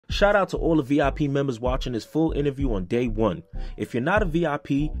Shout out to all the VIP members watching this full interview on day one. If you're not a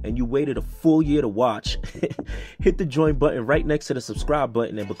VIP and you waited a full year to watch, hit the join button right next to the subscribe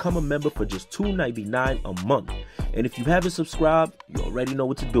button and become a member for just $2.99 a month. And if you haven't subscribed, you already know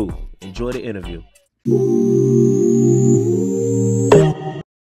what to do. Enjoy the interview.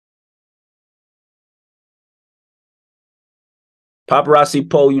 Popperazzi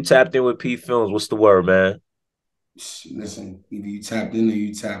Po, you tapped in with PPhilms. What's the word, man? Listen, either you tapped in or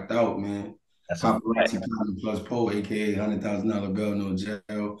you tapped out, man. That's a Popperazzi plus Po, aka $100,000 bill, no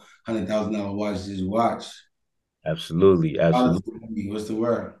jail, $100,000 watch, just watch. Absolutely. What's the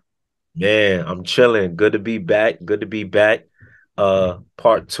word? Man, I'm chilling. Good to be back. Good to be back.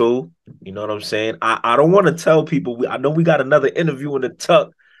 Part two. You know what I'm saying? I don't want to tell people. I know we got another interview in the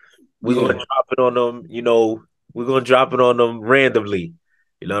tuck. We're gonna drop it on them. We're gonna drop it on them randomly.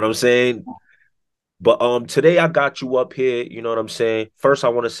 You know what I'm saying? But today I got you up here. You know what I'm saying? First, I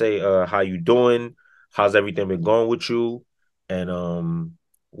want to say how you doing? How's everything been going with you? And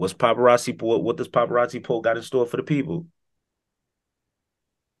what's Popperazzi Po? What does Popperazzi Po got in store for the people?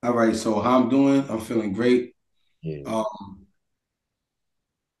 All right, so how I'm doing? I'm feeling great. Yeah.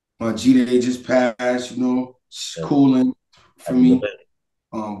 My G-Day just passed, schooling for me.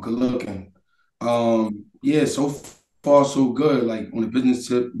 Good looking. Yeah, so far so good. Like on the business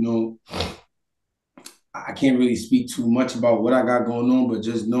tip, I can't really speak too much about what I got going on, but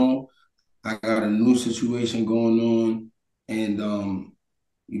just know I got a new situation going on, and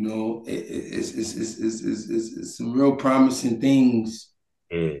it's some real promising things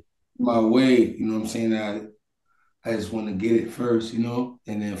my way. You know what I'm saying? I just want to get it first, and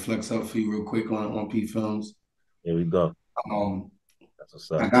then flex up for you real quick on PPhilms. Here we go. That's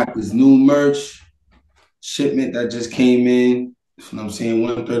what's up. I got this new merch shipment that just came in. You know what I'm saying?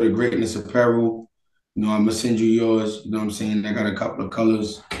 1/3 of Greatness Apparel. I'm gonna send you yours. You know what I'm saying? I got a couple of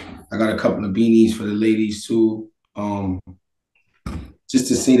colors. I got a couple of beanies for the ladies too. Just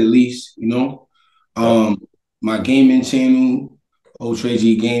to say the least, my gaming channel, Lil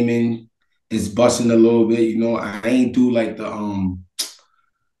TJay Gaming, is busting a little bit. I ain't do like the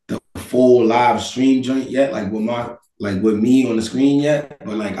full live stream joint yet, like with me on the screen yet.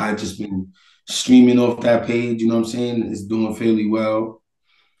 But like I just been streaming off that page, you know what I'm saying? It's doing fairly well.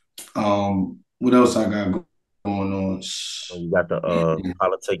 What else I got going on? You got the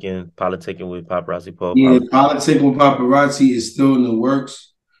politicking with Popperazzi Po. Yeah, politicking with Popperazzi is still in the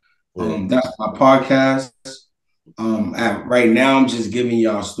works. That's my podcast. Right now I'm just giving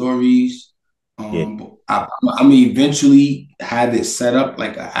y'all stories. I'm gonna eventually have it set up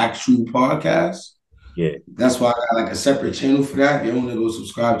like an actual podcast. Yeah. That's why I got like a separate channel for that. If you want to go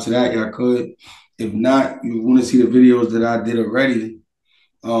subscribe to that, y'all could. If not, you want to see the videos that I did already,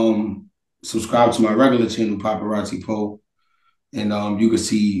 subscribe to my regular channel, Popperazzi Po. And you can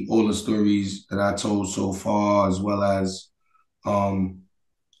see all the stories that I told so far, as well as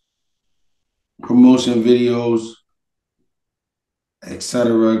promotion videos,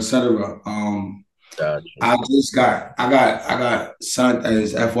 etc., etc. Gotcha. I got signed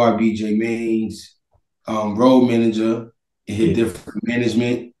as FYB J Mane's road manager and hit different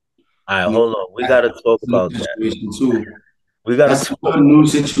management. All right, hold on. We gotta talk about that too. We gotta That's a new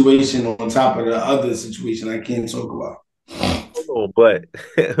situation on top of the other situation I can't talk about. Hold on, but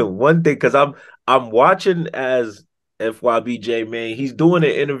one thing, because I'm watching as FYB J Mane, he's doing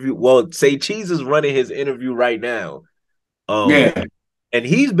an interview. Well, Say Cheese is running his interview right now. Yeah. And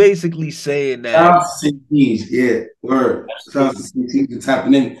he's basically saying that. Yeah, word. Shout out to CTs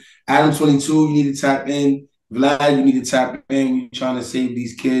tapping in. Adam 22, you need to tap in. Vlad, you need to tap in. We trying to save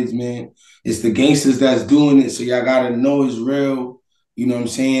these kids, man. It's the gangsters that's doing it, so y'all gotta know it's real. You know what I'm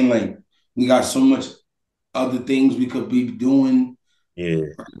saying? Like, we got so much other things we could be doing. Yeah.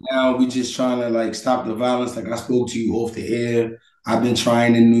 Right now, we just trying to like stop the violence. Like I spoke to you off the air. I've been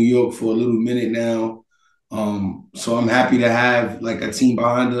trying in New York for a little minute now. So I'm happy to have like a team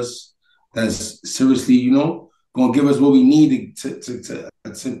behind us that's seriously, gonna give us what we need to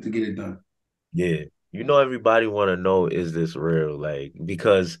attempt to get it done. Yeah. Everybody want to know, is this real? Like,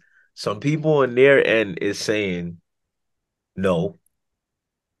 because some people in their end is saying no,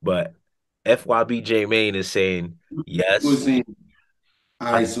 but FYB J Mane is saying yes. All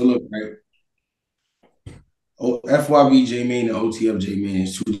right, so look, right. FYB J Mane and OTF J Mane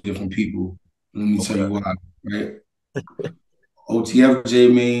is two different people. Let me tell you why, right? OTF J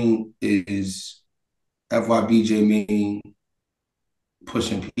Mane is FYB J Mane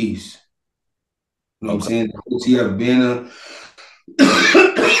pushing peace. You know what I'm saying? The OTF banner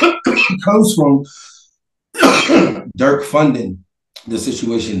comes from Dirk funding the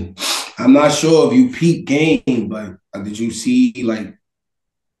situation. I'm not sure if you peep game, but did you see like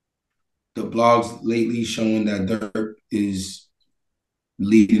the blogs lately showing that Dirk is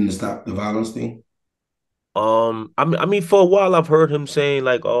leading to stop the violence thing? I mean, for a while I've heard him saying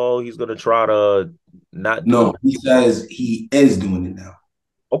like, "Oh, he's gonna try to not do it." No, he says he is doing it now.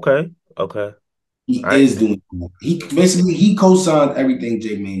 Okay, okay, He all right, is doing it now. He basically he co-signed everything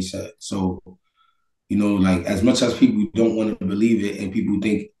J Mane said. So, like as much as people don't want to believe it and people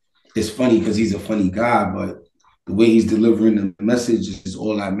think it's funny because he's a funny guy, but the way he's delivering the message is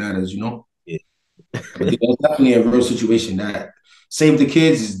all that matters. yeah, But there's definitely a real situation that Save the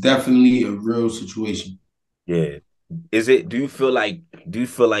Kids is definitely a real situation. yeah. Is it? Do you feel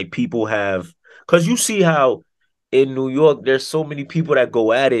like people have? Because you see how in New York there's so many people that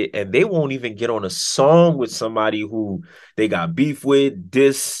go at it and they won't even get on a song with somebody who they got beef with.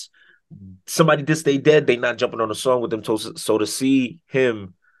 This somebody this they dead. They not jumping on a song with them. So to see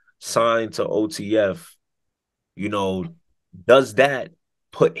him signed to OTF, you know, does that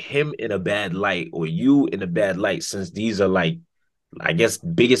put him in a bad light or you in a bad light since these are like, I guess,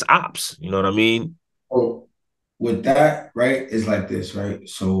 biggest ops? You know what I mean? So with that, right, it's like this, right?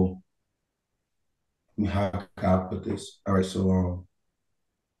 So how can I put this? All right, so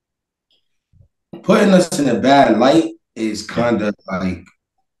putting us in a bad light is Yeah, kind of like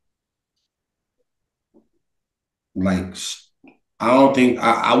I don't think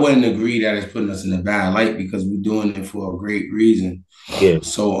I wouldn't agree that it's putting us in a bad light because we're doing it for a great reason. yeah,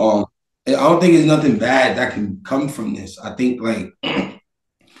 So I don't think there's nothing bad that can come from this. I think like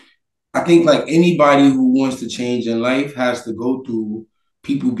anybody who wants to change in life has to go through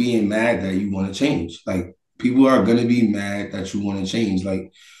people being mad that you want to change. Like people are gonna be mad that you want to change.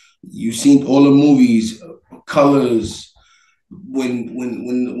 Like you've seen all the movies, Colors. When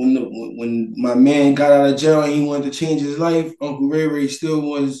my man got out of jail and he wanted to change his life, Uncle Ray Ray still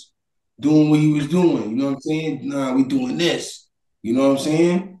was doing what he was doing. You know what I'm saying? Nah, we doing this. You know what I'm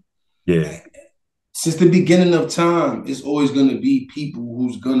saying? yeah, Since the beginning of time, it's always gonna be people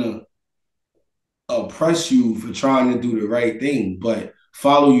who's gonna oppress you for trying to do the right thing, but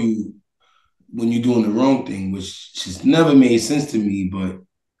follow you when you're doing the wrong thing, which just never made sense to me, but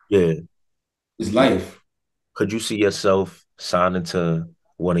yeah. it's life. Could you see yourself signing to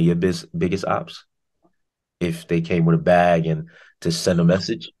one of your biggest ops if they came with a bag and to send a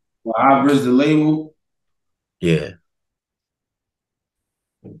message? Well, I bridge the label. Yeah,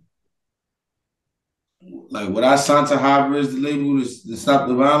 Like what I signed to Hybrids, the label to stop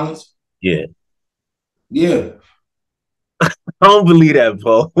the violence. yeah. Yeah. I don't believe that,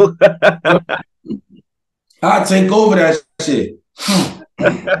 bro. I take over that shit.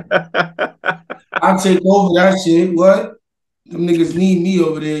 I take over that shit. What? Them niggas need me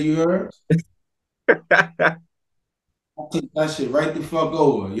over there, you heard? I take that shit right the fuck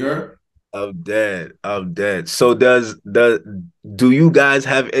over, you heard? I'm dead. I'm dead. So do you guys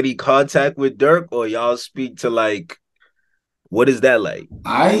have any contact with Dirk or y'all speak to like what is that like?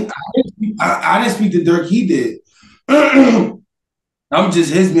 I didn't speak to Dirk, he did. I'm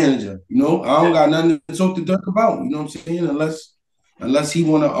just his manager. I don't got nothing to talk to Dirk about, you know what I'm saying? Unless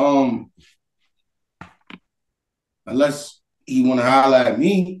he wanna holler at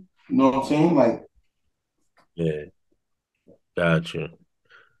me, you know what I'm saying? Like Yeah, gotcha.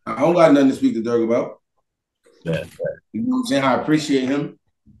 I don't got nothing to speak to Dirk about. Yeah, You know what I'm saying? I appreciate him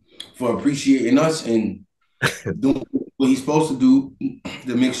for appreciating us and doing what he's supposed to do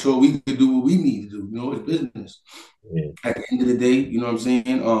to make sure we can do what we need to do. It's business. yeah, At the end of the day, you know what I'm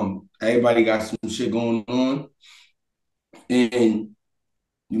saying? Everybody got some shit going on. And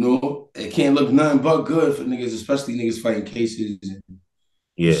it can't look nothing but good for niggas, especially niggas fighting cases and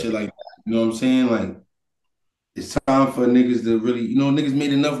yeah, shit like that. You know what I'm saying? Like, it's time for niggas to really, niggas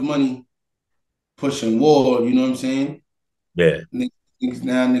made enough money pushing war, you know what I'm saying? yeah.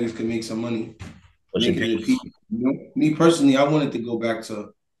 Niggas can make some money What's your making it biggest? people. Me personally, I wanted to go back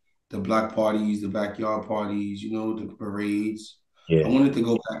to the block parties, the backyard parties, the parades. I Yeah, wanted to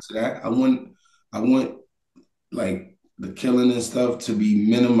go back to that. I want like the killing and stuff to be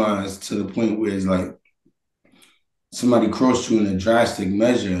minimized to the point where it's like somebody crossed you in a drastic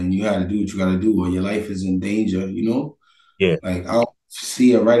measure and you had to do what you got to do or your life is in danger. yeah, Like I don't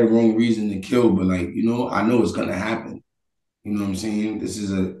see a right or wrong reason to kill, but like, I know it's gonna happen. You know what I'm saying? This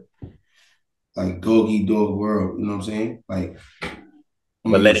is a like dog eat dog world, you know what I'm saying? Like but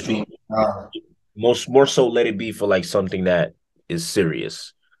only the let it be strong survive. most more so. Let it be for like something that is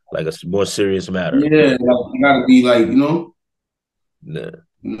serious, like a more serious matter. Yeah, like you gotta be like,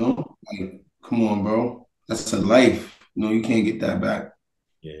 Nah, like come on, bro. That's a life. You can't get that back.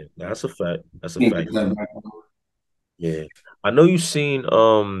 yeah, that's a fact. That's a You can't fact. get that back. Yeah, I know you seen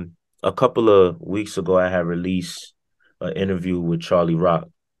a couple of weeks ago. I had released an interview with Charlie Rock.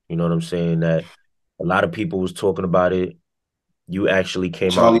 You know what I'm saying? That a lot of people was talking about it. You actually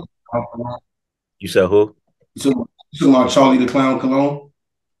came out. Charlie. You said who? You talking about Charlie the Clown Cologne?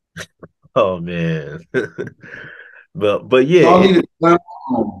 Oh man. but yeah, Charlie the Clown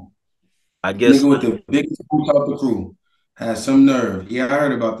Cologne. I guess Nigga with the biggest boots out the crew. Has some nerve. Yeah, I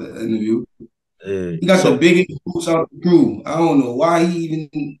heard about the interview. He got the so biggest boots out the crew. I don't know why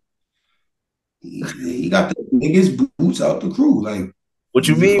he got the biggest boots out the crew. Like, what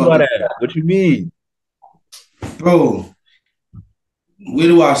you he's a mean by fucking that? What you mean? bro. Where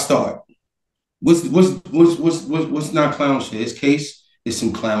do I start? What's not clown shit? His case is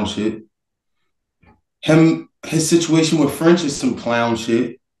some clown shit. His situation with French is some clown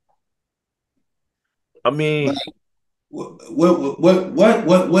shit. I Like, mean, what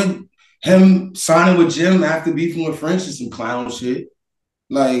him signing with Jim after beefing with French is some clown shit.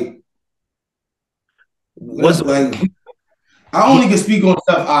 Like, what's like I he only can speak on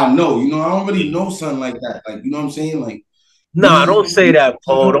stuff I know. You know, I don't really know something like that. Like, you know what I'm saying? Like, Nah, don't we say that,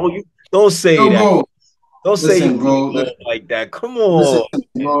 Paul. Don't say yo, that. bro. Don't say you Listen, bro. know like that. Come Listen, on.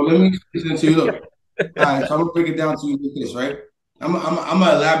 bro. Let me listen to you. Look, all right. So I'm gonna break it down to you like this, right? I'm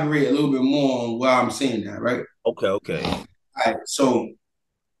gonna elaborate a little bit more on why I'm saying that, right? Okay, okay. All right. So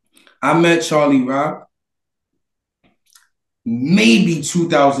I met Charlie Rock maybe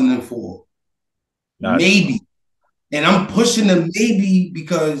 2004, Got you. maybe, and I'm pushing the maybe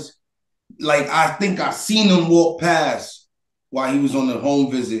because like I think I seen him walk past while he was on the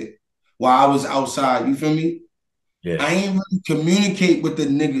home visit while I was outside. You feel me? Yeah, I ain't really communicate with the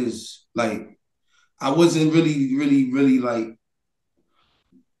niggas. Like I wasn't really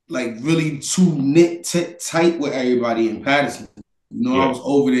like really too tight with everybody in Patterson. You know, I yeah, was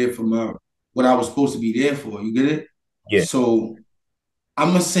over there for my what I was supposed to be there for. You get it? yeah, So I'm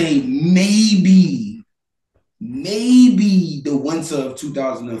gonna say maybe the winter of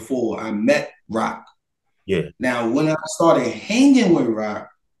 2004, I met Rock. yeah. Now, when I started hanging with Rock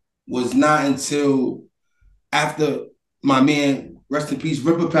was not until after my man, rest in peace,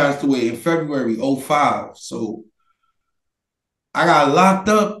 Ripper passed away in February '05. So I got locked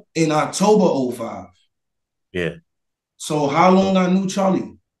up in October '05. Yeah. So how long I knew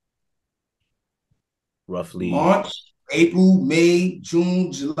Charlie? Roughly. March, April, May,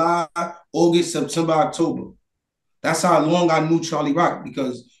 June, July, August, September, October. That's how long I knew Charlie Rock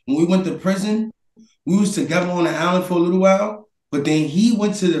because when we went to prison, we was together on the island for a little while, but then he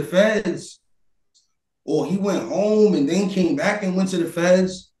went to the feds or he went home and then came back and went to the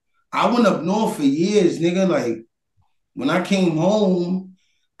feds. I went up north for years, nigga. Like when I came home,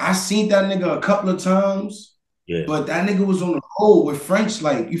 I seen that nigga a couple of times, Yeah, but that nigga was on the road with French.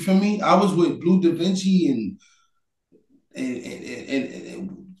 Like you feel me? I was with Blue Da Vinci and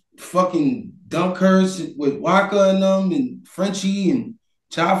fucking Dunkhurst with Waka and them and Frenchie and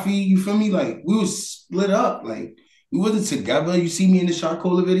Chaffee. You feel me? Like we was split up. Like we wasn't together. You see me in the Shot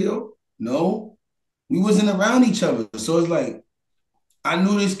Caller video? No, we wasn't around each other. So it's like I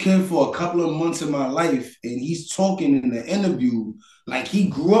knew this kid for a couple of months in my life, and he's talking in the interview like he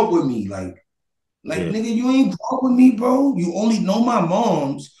grew up with me. Like yeah, nigga, you ain't grow up with me, bro. You only know my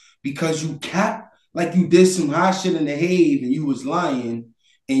mom's because you cap like you did some high shit in the Have and you was lying,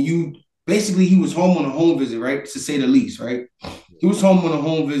 and you basically he was home on a home visit, right? To say the least, right? He was home on a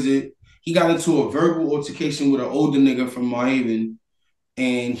home visit. He got into a verbal altercation with an older nigga from Haven,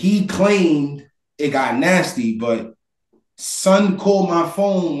 and he claimed it got nasty, but son called my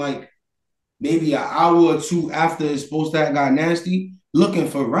phone like maybe an hour or two after it's supposed to have got nasty, looking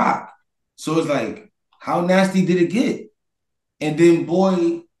for Rock. So it's like, how nasty did it get? And then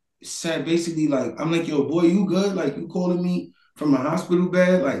boy said basically like, I'm like, yo, boy, you good? Like you calling me from a hospital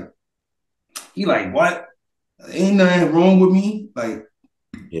bed? Like, he like, what? Ain't nothing wrong with me. Like,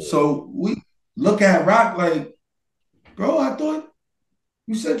 yeah. so we look at Rock like, bro, I thought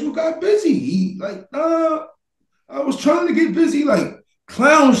you said you got busy. He like, I was trying to get busy, like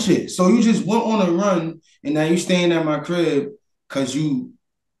clown shit. So you just went on a run and now you staying at my crib because you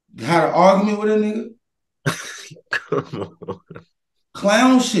had an argument with a nigga? Come on.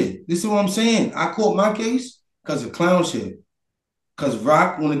 Clown shit. This is what I'm saying. I caught my case because of clown shit. Because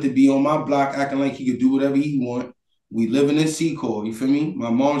Rock wanted to be on my block acting like he could do whatever he want. We living in Secord, you feel me? My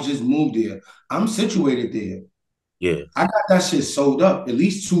mom's just moved there. I'm situated there. Yeah, I got that shit sold up. At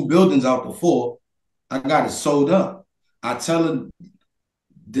least 2 buildings out the 4. I got it sold up. I tell her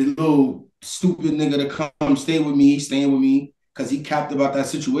the little stupid nigga to come stay with me, he's staying with me because he capped about that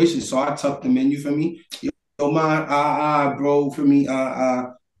situation. So I tucked him in, you feel me? Yo, my bro, for me, my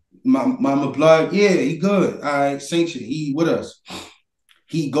mama blood, yeah, he good. All right, sanction, he with us.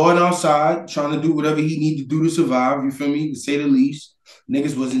 He going outside, trying to do whatever he need to do to survive, you feel me, to say the least.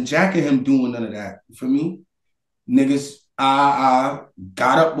 Niggas wasn't jacking him doing none of that. For me, niggas, I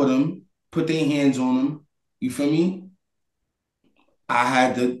got up with him, put their hands on him. You feel me? I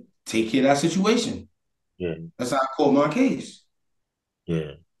had to take care of that situation. Yeah. That's how I caught my case.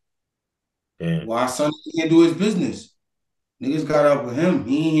 Yeah. Yeah. Why son can't do his business? Niggas got up with him.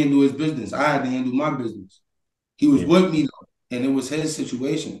 He ain't handle his business. I had to handle my business. He was Yeah. with me though, and it was his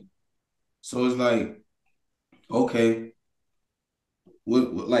situation. So it's like, okay,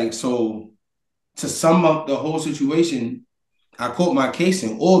 like so to sum up the whole situation, I caught my case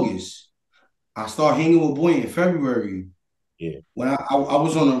in August. I started hanging with Boy in February. Yeah. When I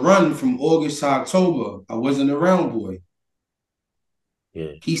was on a run from August to October, I wasn't around Boy.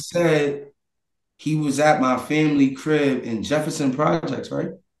 Yeah. He said he was at my family crib in Jefferson Projects,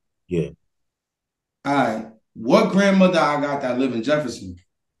 right? Yeah. All right. What grandmother I got that live in Jefferson?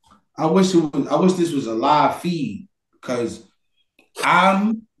 I wish this was a live feed because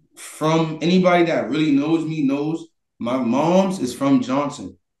I'm from anybody that really knows me knows my mom's is from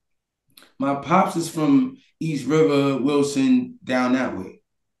Johnson. My pops is from East River, Wilson, down that way.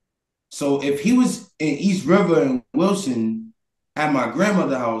 So if he was in East River and Wilson at my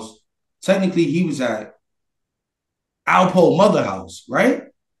grandmother's house, technically he was at Alpo mother house, right?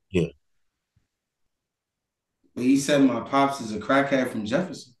 Yeah. But he said my pops is a crackhead from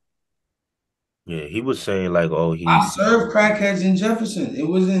Jefferson. Yeah. He was saying like, oh, I he. served crackheads in Jefferson. It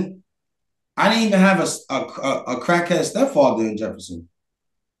wasn't. I didn't even have a crackhead stepfather in Jefferson.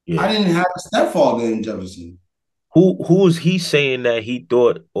 I Yeah. didn't have a stepfather in Jefferson. Who was he saying that he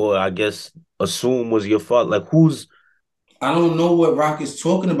thought, or I guess assumed was your fault? Like who's? I don't know what Rock is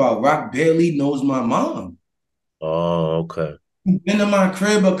talking about. Rock barely knows my mom. Oh, okay. You've been to my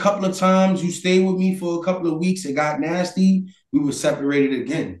crib a couple of times. You stayed with me for a couple of weeks. It got nasty. We were separated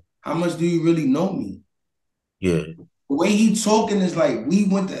again. How much do you really know me? Yeah. The way he talking is like we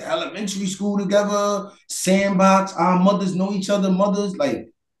went to elementary school together, sandbox. Our mothers know each other. Mothers like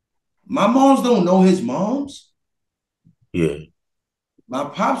my moms don't know his moms. Yeah. My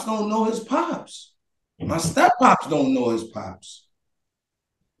pops don't know his pops. My step pops don't know his pops.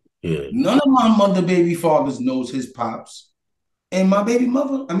 Yeah. None of my mother baby fathers knows his pops. And my baby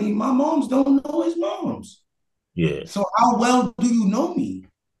mother, I mean, my moms don't know his moms. Yeah. So how well do you know me?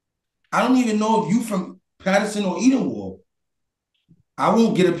 I don't even know if you from Patterson or Edenwald. I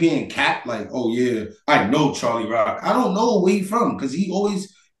won't get up here and cap like, oh yeah, I know Charlie Rock. I don't know where he from because he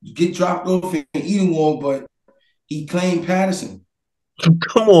always get dropped off in Edenwald, but he claimed Patterson.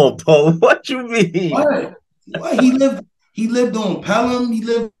 Come on, Paul. What you mean? What? What? He lived on Pelham. He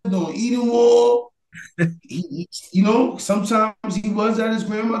lived on Edenwald. Sometimes he was at his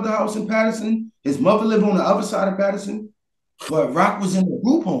grandmother's house in Patterson. His mother lived on the other side of Patterson. But Rock was in a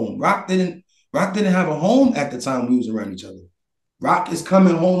group home. Rock didn't have a home at the time we was around each other. Rock is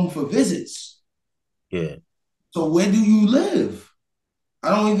coming home for visits. Yeah. So where do you live?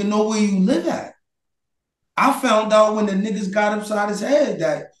 I don't even know where you live at. I found out when the niggas got upside his head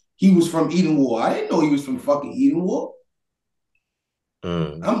that he was from Edenwald. I didn't know he was from fucking Edenwald.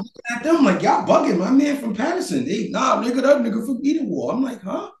 Mm. I'm looking at them like, y'all bugging. My man from Patterson. Nah, nigga, that nigga from Edenwald. I'm like,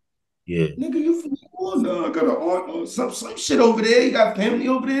 huh? Yeah. Nigga, you from Edenwald? No, I got an aunt or some shit over there. He got family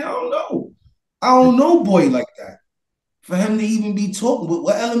over there. I don't know. I don't know boy like that. For him to even be talking.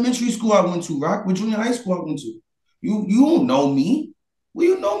 What elementary school I went to, Rock? What junior high school I went to? You don't know me. Where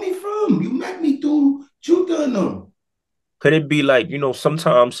you know me from? You met me through Juther and them. Could it be like,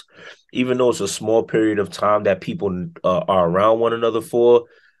 sometimes, even though it's a small period of time that people are around one another for,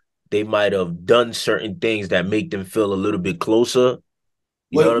 they might have done certain things that make them feel a little bit closer.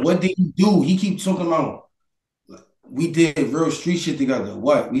 You know what I'm What did he do? He keeps talking about we did real street shit together.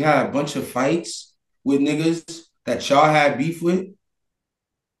 What? We had a bunch of fights with niggas that y'all had beef with.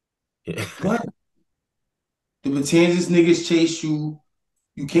 saying? What? The Matanzas niggas chased you.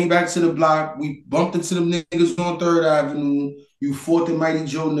 You came back to the block. We bumped into them niggas on 3rd Avenue. You fought the Mighty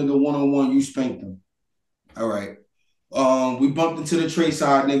Joe nigga one-on-one. You spanked them. All right. We bumped into the Trey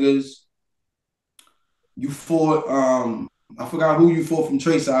side niggas. You fought, I forgot who you fought from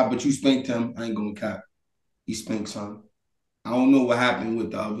Trey side, but you spanked him. I ain't gonna cap. He spanked some. I don't know what happened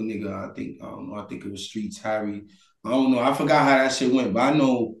with the other nigga. I don't know. I think it was Streets Harry. I don't know. I forgot how that shit went, but I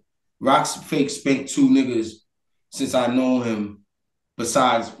know Rock's fake spanked 2 niggas since I know him.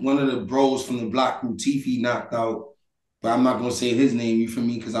 Besides one of the bros from the block who Tiffy knocked out, but I'm not gonna say his name. You for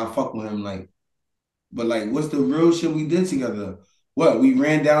me? Because I fuck with him. But what's the real shit we did together? What we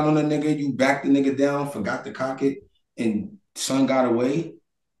ran down on a nigga, you backed the nigga down, forgot to cock it, and son got away.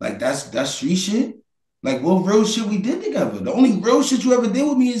 That's street shit. What real shit we did together? The only real shit you ever did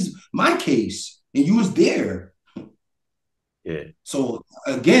with me is my case, and you was there. Yeah. So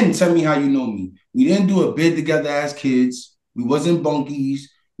again, tell me how you know me. We didn't do a bid together as kids. We wasn't bunkies.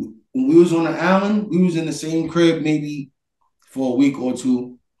 When we was on the island, we was in the same crib maybe for a week or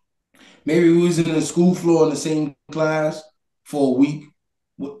two. Maybe we was in the school floor in the same class for a week.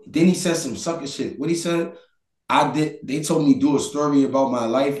 Then he said some sucker shit. What he said? I did. They told me do a story about my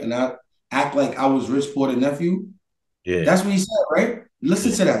life, and I act like I was Rich Porter nephew. Yeah. That's what he said, right?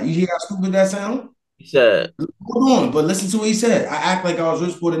 Listen Yeah. to that. You hear how stupid that sound? He said, Hold on, but listen to what he said. I act like I was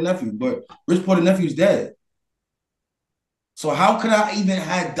Rich Porter nephew, but Rich Porter nephew's dead. So how could I even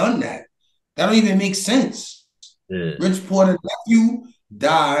have done that? That don't even make sense. yeah. Rich Porter nephew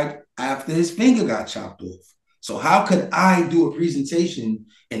died after his finger got chopped off. So how could I do a presentation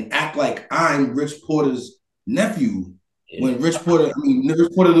and act like I'm Rich Porter's nephew Yeah. when Rich Porter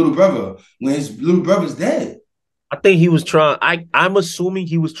little brother, when his little brother's dead? I think he was trying. I'm assuming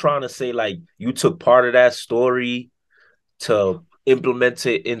he was trying to say like you took part of that story to implement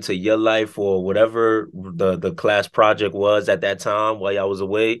it into your life or whatever the class project was at that time while y'all was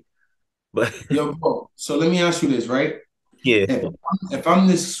away. But Yo, bro, so let me ask you this, right? yeah, If I'm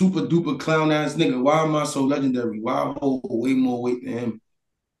this super duper clown ass nigga, why am I so legendary? Why I hold way more weight than him?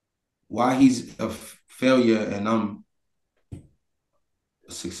 Why he's a failure and I'm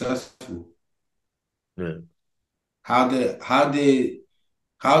successful? yeah, How did how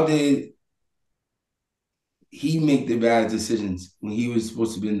did he make the bad decisions when he was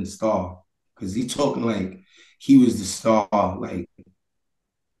supposed to be in the star? Because he talking like he was the star. Like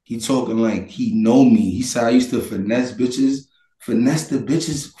he talking like he know me. He said I used to finesse bitches. Finesse the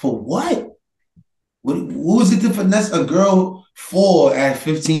bitches for what? What was it to finesse a girl for at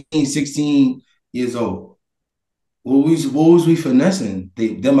 15, 16 years old? What was we finessing?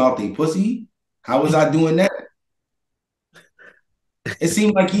 Them out they pussy? How was I doing that? It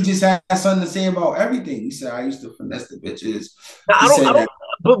seemed like he just had something to say about everything. He said, I used to finesse the bitches. now, He I said don't,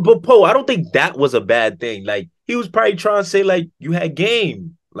 that, but Poe, I don't think that was a bad thing. Like he was probably trying to say like you had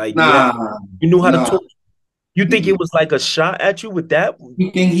game, like nah, you knew how to nah. talk. You think it was like a shot at you with that?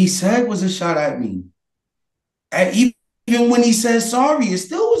 Everything he said was a shot at me. And even when he said sorry, it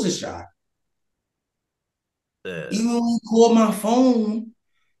still was a shot. Yeah. Even when he called my phone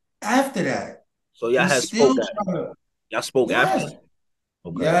after that, So y'all he had still spoke at tried to, y'all spoke after. yes.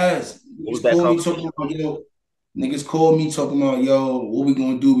 Okay. Yes, What was niggas that call me talking conversation? about yo. Niggas call me talking about yo. What we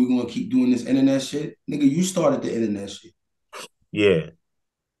gonna do? We gonna keep doing this internet shit, nigga. You started the internet shit, Yeah.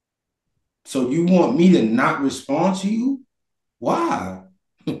 so you want me to not respond to you? Why?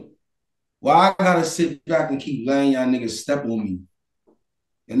 Why I gotta sit back and keep letting y'all niggas step on me?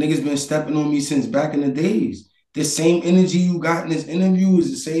 And niggas been stepping on me since back in the days. This same energy you got in this interview is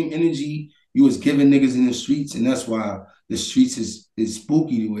the same energy you was giving niggas in the streets, and that's why the streets is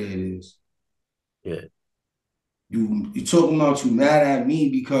spooky the way it is. Yeah. You talking about you mad at me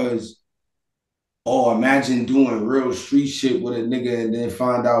because oh imagine doing real street shit with a nigga and then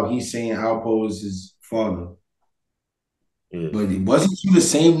find out he's saying Alpo is his father. Yeah. But wasn't you the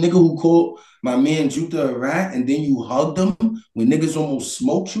same nigga who called my man Juther a rat and then you hugged him when niggas almost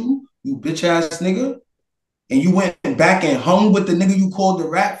smoked you, you bitch ass nigga? And you went back and hung with the nigga you called the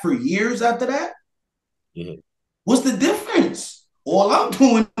rat for years after that? Yeah. What's the difference? All I'm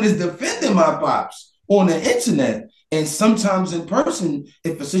doing is defending my pops on the internet and sometimes in person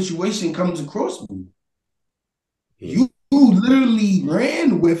if a situation comes across me. Yeah. You literally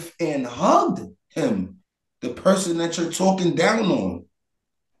ran with and hugged him, the person that you're talking down on,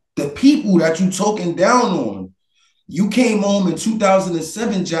 the people that you're talking down on. You came home in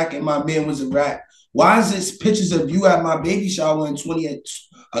 2007, Jack, and my man was a rat. Why is this pictures of you at my baby shower in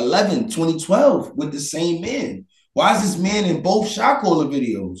 2011, 2012 with the same man? Why is this man in both shot caller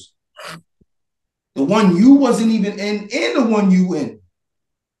videos? The one you wasn't even in and the one you in.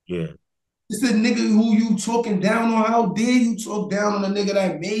 Yeah. It's the nigga who you talking down on. How dare you talk down on the nigga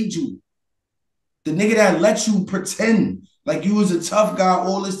that made you? The nigga that let you pretend like you was a tough guy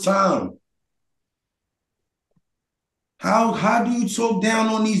all this time. How do you talk down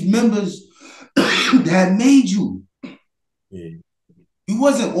on these members that made you? Yeah. You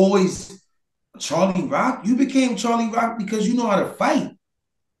wasn't always Charlie Rock. You became Charlie Rock because you know how to fight.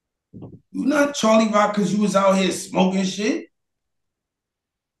 You not Charlie Rock because you was out here smoking shit.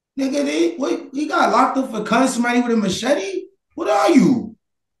 Nigga, he got locked up for cutting somebody with a machete? What are you?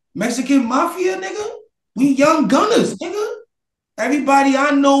 Mexican mafia, nigga? We young gunners, nigga. Everybody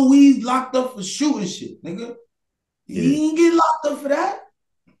I know, we locked up for shooting shit, nigga. Yeah. He didn't get locked up for that.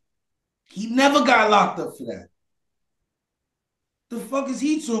 He never got locked up for that. The fuck is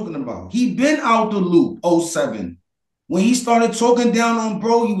he talking about? He been out the loop, '07. When he started talking down on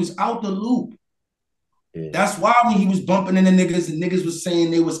bro, he was out the loop. Yeah. That's why when he was bumping into niggas and niggas was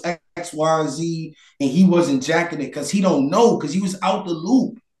saying they was X, Y, and Z, and he wasn't jacking it because he don't know, because he was out the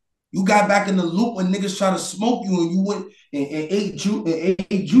loop. You got back in the loop when niggas try to smoke you and you went and ate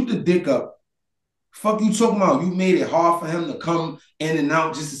the dick up. Fuck you talking about? You made it hard for him to come in and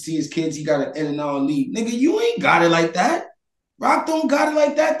out just to see his kids. He got to in and out and leave. Nigga, you ain't got it like that. Rock don't got it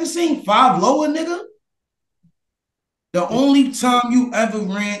like that. This ain't Five Lower, nigga. The only time you ever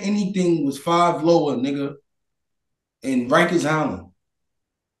ran anything was Five Lower, nigga, in Rikers Island.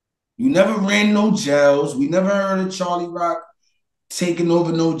 You never ran no jails. We never heard of Charlie Rock taking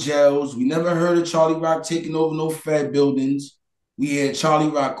over no jails. We never heard of Charlie Rock taking over no Fed buildings. We had Charlie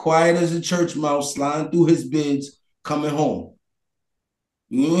Rock quiet as a church mouse, sliding through his bids, coming home.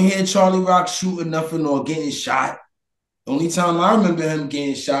 You don't hear Charlie Rock shooting nothing or getting shot. The only time I remember him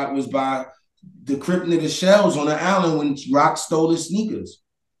getting shot was by the Crip nigga Shells on the island when Rock stole his sneakers.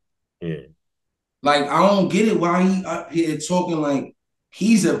 Yeah. Like, I don't get it why he up here talking like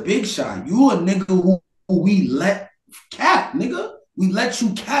he's a big shot. You a nigga who we let cap, nigga. We let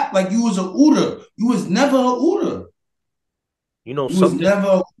you cap like you was a Ooter. You was never a Ooter. You know You was something?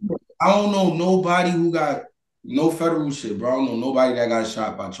 never. I don't know nobody who got no federal shit, bro. I don't know nobody that got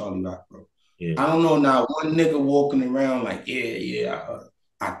shot by Charlie Rock, bro. Yeah. I don't know now one nigga walking around like,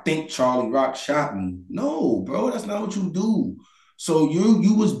 I think Charlie Rock shot me. No, bro, that's not what you do. So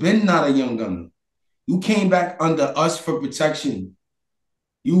you was been not a young gunner. You came back under us for protection.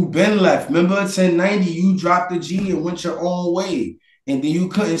 You been left. Remember 1090, you dropped the G and went your own way. And then you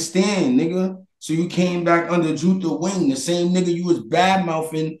couldn't stand, nigga. So you came back under Juther wing, the same nigga you was bad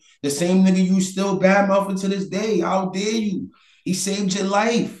mouthing, the same nigga you still bad mouthing to this day. How dare you? He saved your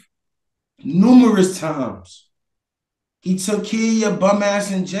life numerous times. He took care of your bum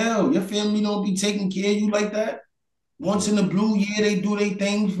ass in jail. Your family don't be taking care of you like that. Once in the blue, yeah, they do their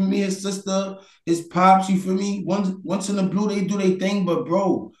thing for me, his sister, his pops, you feel me? Once in the blue, they do their thing, but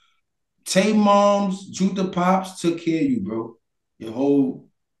bro, Tay moms, Juther pops took care of you, bro. Your whole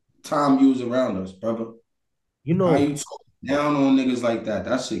time you was around us, brother. You How know, you talk down on niggas like that?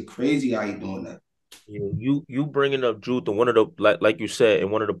 That shit crazy how you doing that. you bringing up Jude, one of the like you said in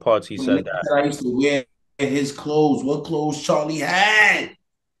one of the parts he When said niggas that. said I used to wear his clothes, what clothes Charlie had?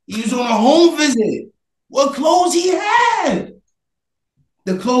 He was on a home visit. What clothes he had?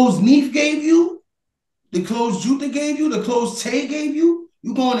 The clothes Neef gave you? The clothes Juther gave you? The clothes Tay gave you?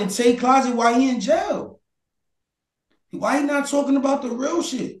 You going in Tay closet while he in jail? Why he not talking about the real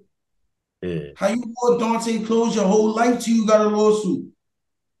shit? Yeah. How you wore Dante clothes your whole life till you got a lawsuit?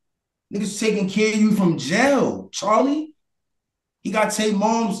 Niggas taking care of you from jail, Charlie. He got Tay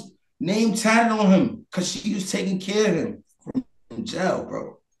mom's name tatted on him because she was taking care of him from jail,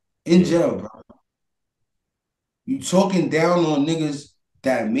 bro. In Yeah. jail, bro. You talking down on niggas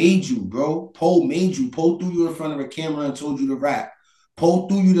that made you, bro. Poe made you. Poe threw you in front of a camera and told you to rap. Poe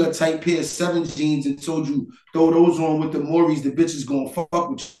threw you the tight pair of 7 jeans and told you throw those on with the Maury's. The bitches gonna fuck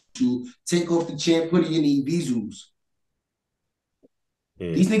with you. Take off the champ, put it in the Ibizus.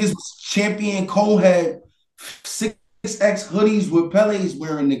 Yeah. These niggas was champion Conehead 6X hoodies with Pele's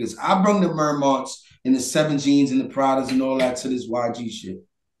wearing niggas. I brung the Mermonts and the 7 jeans and the Pradas and all that to this YG shit.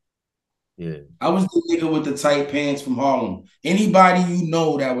 Yeah. I was the nigga with the tight pants from Harlem. Anybody you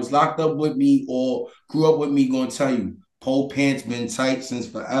know that was locked up with me or grew up with me gonna tell you, Poe pants been tight since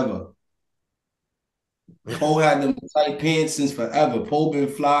forever. Poe had them tight pants since forever. Poe been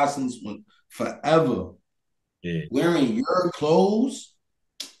fly since forever. Yeah. Wearing your clothes.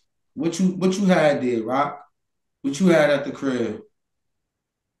 What you had there, Rock? What you had at the crib?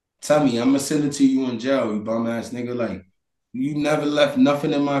 Tell me, I'm gonna send it to you in jail, you bum ass nigga. Like, you never left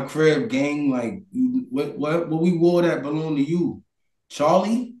nothing in my crib, gang. Like, what we wore that belonged to you?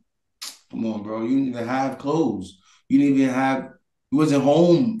 Charlie? Come on, bro. You didn't even have clothes. You didn't even have, you wasn't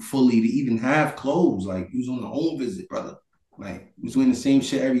home fully to even have clothes. Like, you was on a home visit, brother. Like, you was doing the same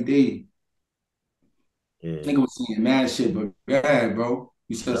shit every day. Yeah. Nigga was saying mad shit, but yeah, bro.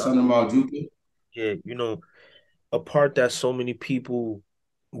 You said Nah, something about Juther? yeah. A part that so many people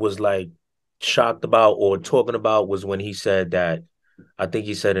was like shocked about or talking about was when he said that I think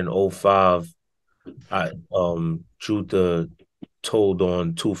he said in '05, Jutha told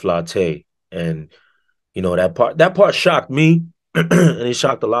on Two Flate. And that part shocked me and it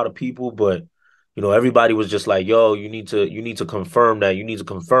shocked a lot of people, but everybody was just like, yo, you need to confirm that. You need to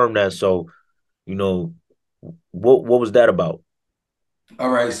confirm that. So, you know, what was that about? All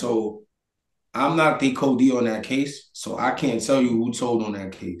right, so I'm not the Cody on that case, so I can't tell you who told on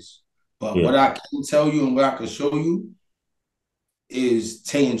that case. But Yeah, what I can tell you and what I can show you is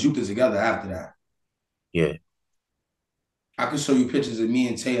Tay and Jutha together after that. yeah, I can show you pictures of me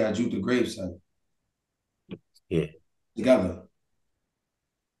and Tay at Jutha gravesite. Yeah. together.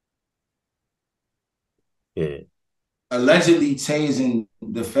 Yeah. Allegedly tasing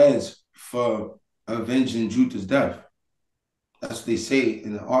the feds for avenging Juther's death. That's what they say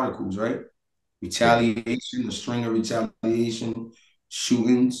in the articles, right? Yeah. Retaliation, a string of retaliation,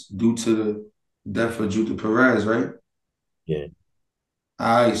 shootings due to the death of Juther Perez, right? Yeah.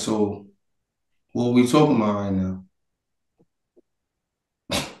 All right, so what are we talking about right now?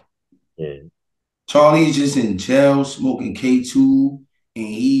 Yeah. Charlie's just in jail smoking K2, and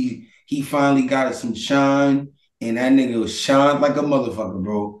he finally got some shine, and that nigga was shined like a motherfucker,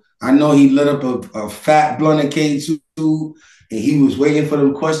 bro. I know he lit up a fat blunt of K2, and he was waiting for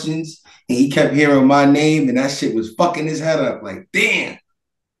them questions, and he kept hearing my name, and that shit was fucking his head up. Like, damn,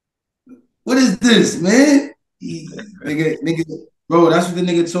 what is this, man? Nigga, bro, that's what the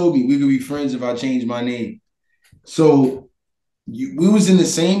nigga told me. We could be friends if I change my name. So we was in the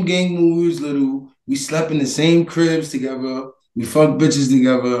same gang when we was little. We slept in the same cribs together. We fucked bitches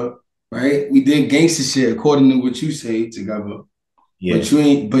together, right? We did gangster shit according to what you say together. Yeah. But you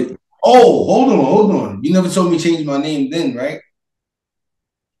ain't. But oh, hold on. You never told me to change my name then, right?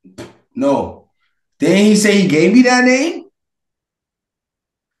 No. Then he say he gave me that name.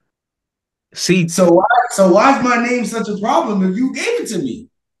 See, So why's my name such a problem if you gave it to me?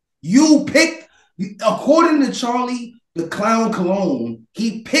 You picked, according to Charlie the Clown Cologne,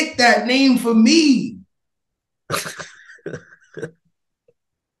 he picked that name for me.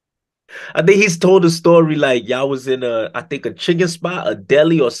 I think he's told a story like y'all was in I think a chicken spot, a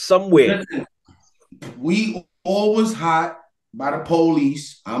deli, or somewhere. Listen, we all was hot by the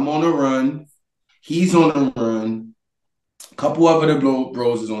police. I'm on the run. He's on the run. A couple of other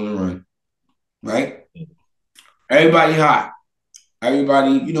bros is on the run. Right? Everybody hot.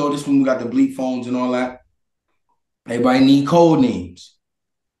 Everybody, this when we got the bleep phones and all that. Everybody need code names.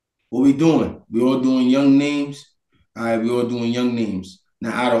 What we doing? We all doing young names. All right, we all doing young names.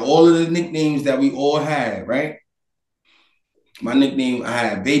 Now, out of all of the nicknames that we all had, right? My nickname, I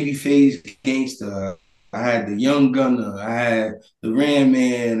had Babyface Gangster. I had the Young Gunner. I had the Ram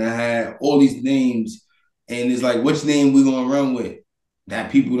Man. I had all these names. And it's like, which name we gonna run with?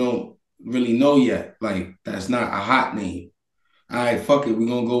 That people don't really know yet. Like, that's not a hot name. All right, fuck it. We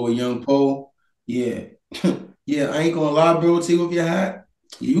gonna go with Young Poe. Yeah. Yeah, I ain't gonna lie, bro. Take off your hat.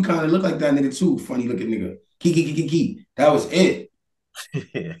 Yeah, you kind of look like that nigga too. Funny looking nigga. Kiki. That was it.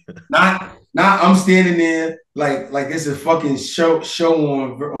 Not I'm standing there like it's a fucking show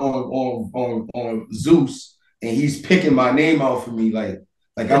on Zeus, and he's picking my name out for me like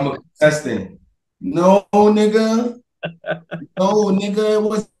I'm a contestant. No, nigga. No, nigga, it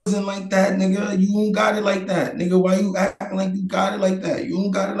wasn't like that, nigga. You don't got it like that, nigga. Why you acting like you got it like that? You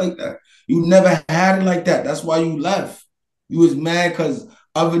don't got it like that. You never had it like that. That's why you left. You was mad because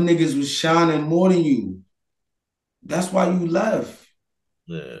other niggas was shining more than you. That's why you left.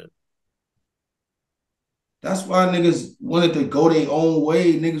 Yeah. That's why niggas wanted to go their own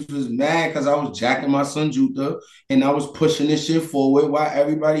way. Niggas was mad because I was jacking my son Juther and I was pushing this shit forward while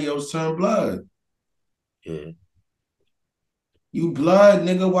everybody else turned blood. Yeah. You blood,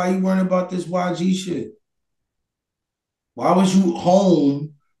 nigga. Why you worrying about this YG shit? Why was you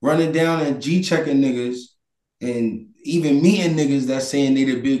home running down and G checking niggas and even meeting niggas that saying they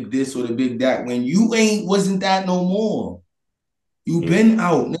the big this or the big that when you wasn't that no more? You Yeah. been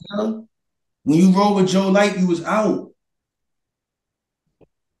out, nigga. When you roll with Joe Light, you was out.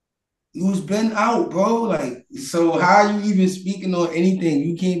 You was been out, bro. Like, so how are you even speaking on anything?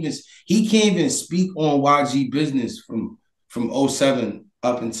 He can't even speak on YG business from '07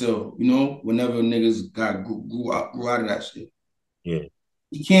 up until, whenever niggas grew out of that shit. Yeah.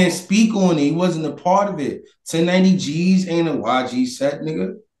 He can't speak on it. He wasn't a part of it. 1090 G's ain't a YG set,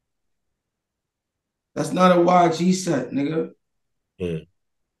 nigga. That's not a YG set, nigga. Yeah.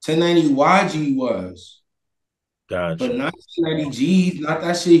 1090 YG was. But Gotcha. not 1090 G's, not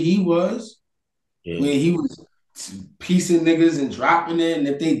that shit he was. Yeah. Where he was piecing niggas and dropping it, and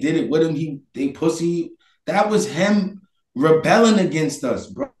if they did it with him, they pussy. That was him rebelling against us,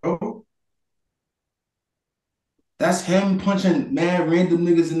 bro. That's him punching mad random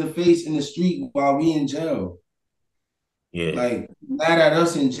niggas in the face in the street while we in jail. Yeah. Like, mad at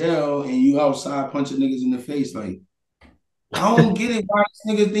us in jail and you outside punching niggas in the face. Like, I don't get it. Why this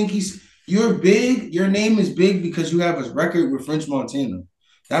nigga think you're big? Your name is big because you have a record with French Montana.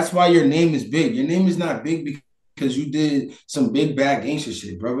 That's why your name is big. Your name is not big because you did some big bad gangster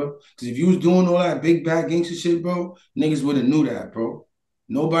shit, brother. Because if you was doing all that big bad gangster shit, bro, niggas would have knew that, bro.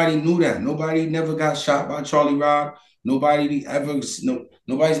 Nobody knew that. Nobody never got shot by Charlie Rock. Nobody's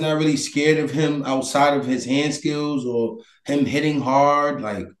not really scared of him outside of his hand skills or him hitting hard.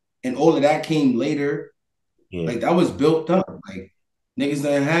 Like, and all of that came later. Yeah. Like that was built up. Like niggas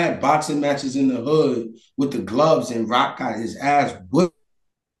done had boxing matches in the hood with the gloves, and Rock got his ass whipped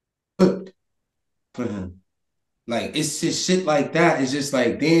for him. Like it's just shit like that. It's just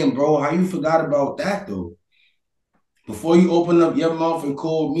like, damn, bro, how you forgot about that though? Before you open up your mouth and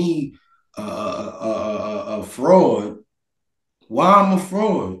call me a fraud, why I'm a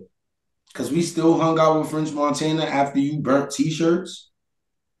fraud? Because we still hung out with French Montana after you burnt t-shirts.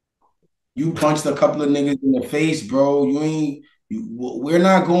 You punched a couple of niggas in the face, bro. We're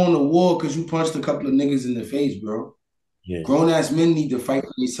not going to war because you punched a couple of niggas in the face, bro. Yeah. Grown ass men need to fight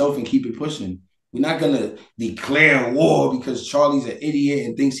for themselves and keep it pushing. We're not gonna declare war because Charlie's an idiot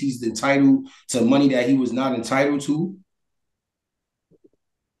and thinks he's entitled to money that he was not entitled to.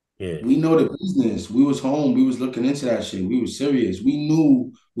 Yeah. We know the business. We was home. We was looking into that shit. We was serious. We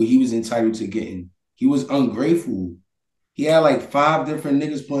knew what he was entitled to getting. He was ungrateful. He had like 5 different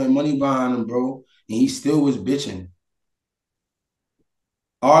niggas putting money behind him, bro, and he still was bitching,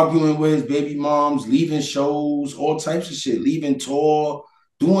 arguing with his baby moms, leaving shows, all types of shit, leaving tour,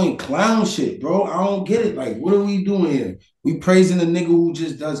 doing clown shit, bro. I don't get it. Like, what are we doing here? We praising a nigga who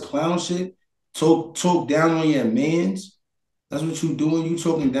just does clown shit, talk down on your mans. That's what you doing. You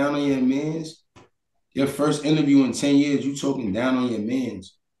talking down on your mans. Your first interview in 10 years, you talking down on your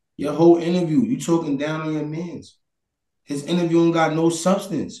mans. Your whole interview, you talking down on your mans. His interview ain't got no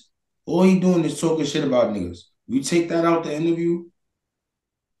substance. All he doing is talking shit about niggas. You take that out the interview,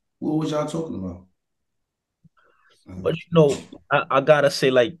 what was y'all talking about? But I gotta say,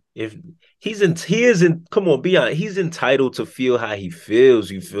 like, if he isn't, come on, be honest, he's entitled to feel how he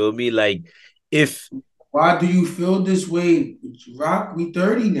feels. You feel me? Like, if Why do you feel this way? Rock, we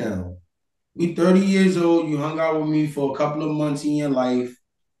 30 now. We 30 years old. You hung out with me for a couple of months in your life.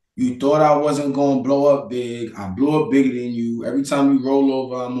 You thought I wasn't going to blow up big. I blew up bigger than you. Every time you roll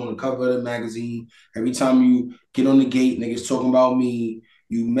over, I'm on the cover of the magazine. Every time you get on the gate, niggas talking about me.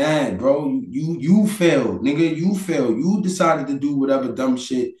 You mad, bro. You failed, nigga. You failed. You decided to do whatever dumb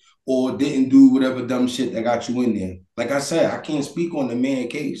shit or didn't do whatever dumb shit that got you in there. Like I said, I can't speak on the man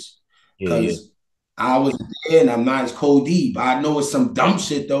case yeah, yeah, because I was there and I'm not as cold deep. But I know it's some dumb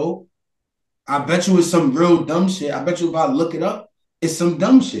shit though. I bet you it's some real dumb shit. I bet you if I look it up, it's some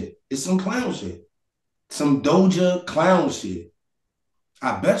dumb shit. It's some clown shit. Some Doja clown shit.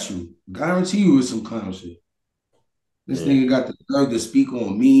 I bet you. Guarantee you it's some clown shit. This yeah, nigga got the nerve to speak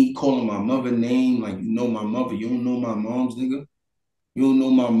on me, calling my mother name like you know my mother. You don't know my mom's nigga. You don't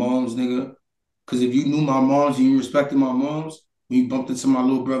know my mom's nigga. Because if you knew my mom's and you respected my mom's, when you bumped into my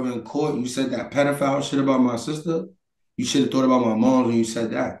little brother in court and you said that pedophile shit about my sister, you should have thought about my mom's when you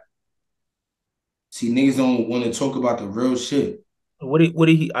said that. See, niggas don't want to talk about the real shit. what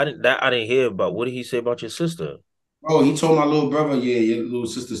did he? I didn't hear about. What did he say about your sister? Bro, he told my little brother, yeah, your little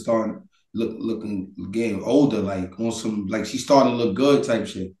sister starting looking getting older, like on some like she starting to look good type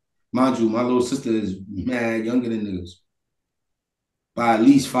shit. Mind you, my little sister is mad younger than niggas by at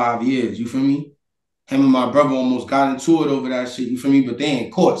least 5 years. You feel me? Him and my brother almost got into it over that shit. You feel me? But they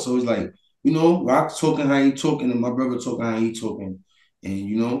ain't caught, so it's like Rock talking how he talking, and my brother talking how he talking,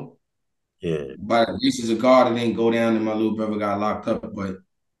 and Yeah, by the graces of God, it didn't go down, and my little brother got locked up. But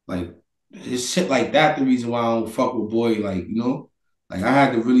like, it's shit like that. The reason why I don't fuck with boy, like like I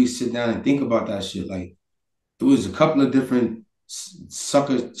had to really sit down and think about that shit. Like, it was a couple of different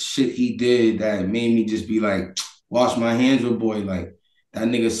sucker shit he did that made me just be like, wash my hands with boy. Like that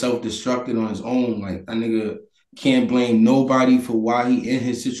nigga self-destructed on his own. Like that nigga can't blame nobody for why he in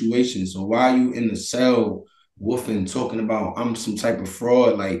his situation. So why you in the cell woofing talking about I'm some type of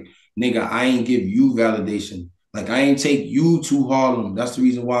fraud? Like nigga, I ain't give you validation. Like I ain't take you to Harlem. That's the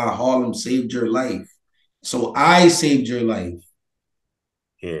reason why Harlem saved your life. So I saved your life.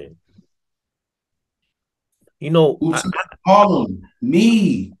 yeah. You know, Who took Harlem?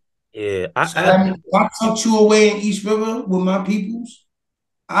 Me. yeah, So that means if I tucked you away in East River with my peoples,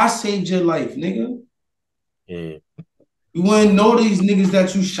 I saved your life, nigga. yeah, You wouldn't know these niggas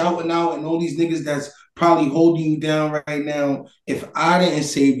that you shouting out and all these niggas that's probably holding you down right now if I didn't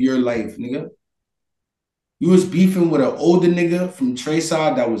save your life, nigga. You was beefing with an older nigga from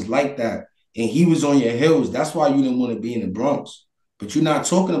Trayside that was like that, and he was on your heels. That's why you didn't want to be in the Bronx. But you're not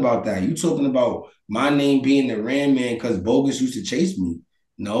talking about that. You talking about my name being the Ram Man because Bogus used to chase me.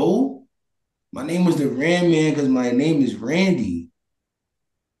 No, my name was the Ram Man because my name is Randy.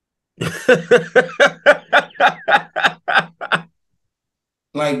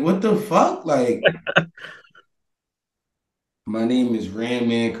 Like, what the fuck? Like, my name is Ram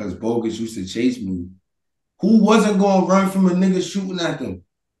Man because Bogus used to chase me. Who wasn't going to run from a nigga shooting at them?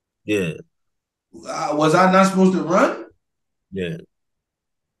 yeah, Was I not supposed to run? yeah,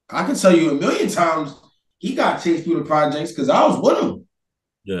 I can tell you a million times He got chased through the projects because I was with him.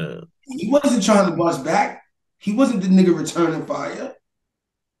 Yeah. He wasn't trying to bust back. He wasn't the nigga returning fire.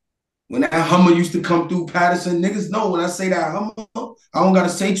 When that Hummer used to come through Patterson, niggas know when I say that Hummer, I don't gotta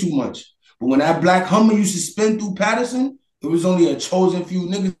say too much. But when that black Hummer used to spin through Patterson, there was only a chosen few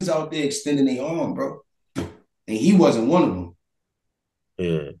niggas out there extending their arm, bro. And he wasn't one of them.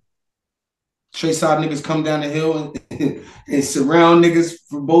 Yeah. Straight side niggas come down the hill and surround niggas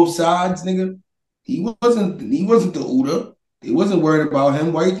from both sides, nigga. He wasn't the Uda. They wasn't worried about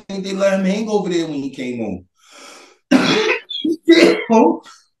him. Why do you think they let him hang over there when he came home? He came home.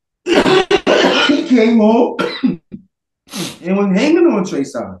 He came home and was hanging on Trey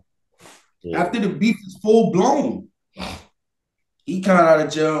side. Yeah. After the beef is full blown, he got out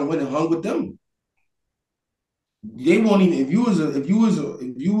of jail and went and hung with them. They won't even if you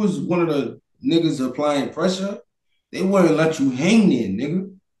was one of the niggas applying pressure, they wouldn't let you hang there,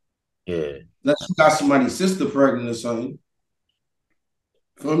 nigga. Yeah. Unless you got somebody's sister pregnant or something.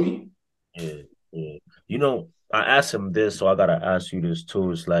 Feel me? Yeah. Yeah. You know, I asked him this, so I gotta ask you this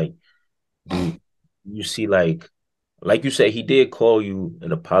too. It's like, do you see like you said, he did call you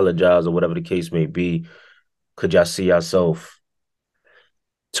and apologize or whatever the case may be. Could y'all see yourself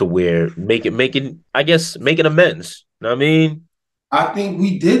to where making amends? You know what I mean? I think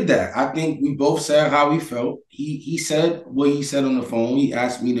we did that. I think we both said how we felt. He said what he said on the phone. He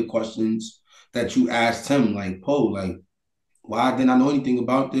asked me the questions that you asked him, like, Poe, like, why didn't I know anything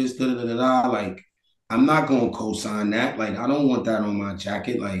about this? Da, da, da, da, da. Like, I'm not going to co-sign that. Like, I don't want that on my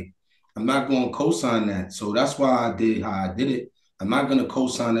jacket. Like, I'm not going to co-sign that. So that's why I did how I did it. I'm not going to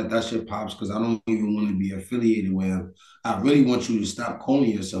co-sign that shit pops because I don't even want to be affiliated with him. I really want you to stop calling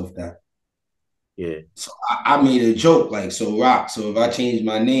yourself that. Yeah. So I made a joke, like, so Rock. So if I change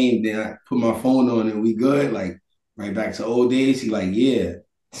my name, then I put my phone on and we good, like, right back to old days. He like, yeah.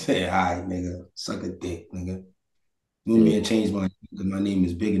 Say, all right, nigga, suck a dick, nigga. You want me to change my name because my name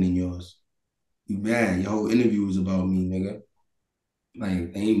is bigger than yours. You mad? Your whole interview was about me, nigga.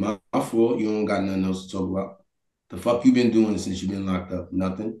 Like, it ain't my fault. You don't got nothing else to talk about. The fuck you been doing since you been locked up?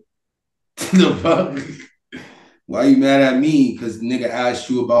 Nothing. The fuck? Why you mad at me? Because nigga asked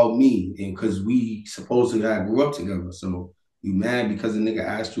you about me and because we supposed to have grew up together. So you mad because the nigga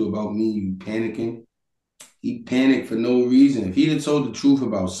asked you about me, you panicking? He panicked for no reason. If he'd have told the truth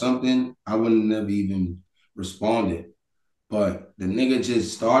about something, I would have never even responded. But the nigga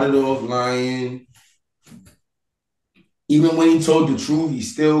just started off lying. Even when he told the truth, he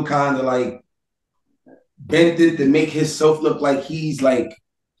still kind of like bent it to make himself look like he's like,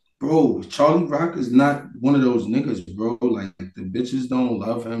 bro, Charlie Rock is not one of those niggas, bro. Like the bitches don't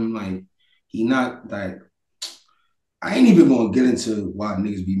love him. Like he not that. I ain't even gonna get into why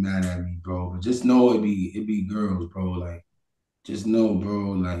niggas be mad at me, bro. But just know it be girls, bro. Like just know,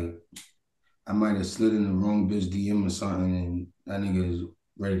 bro. Like I might have slid in the wrong bitch DM or something, and that nigga is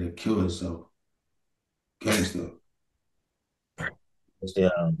ready to kill himself. Gangster. Yeah,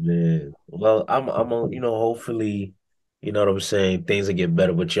 man. Well, I'm a, hopefully, you know what I'm saying, things will get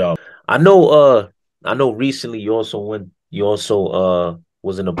better with y'all. I know recently you also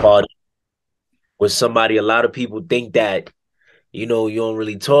was in a party with somebody a lot of people think that, you don't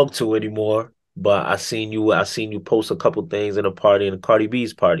really talk to anymore. But I seen you post a couple things in a party, in Cardi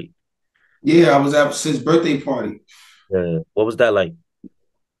B's party. Yeah, I was at his birthday party. Yeah. What was that like?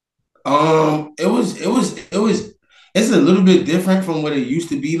 It's a little bit different from what it used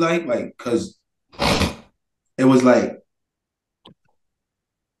to be like, cause it was like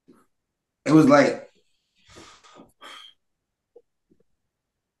it was like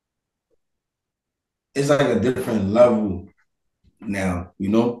it's like a different level now, you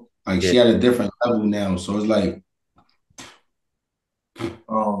know? Like Yeah. she had a different level now. So it's like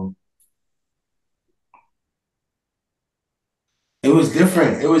um it was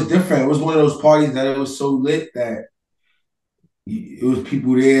different. It was different. It was one of those parties that it was so lit that it was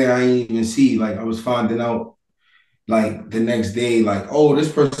people there I didn't even see. Like I was finding out like the next day, like, oh,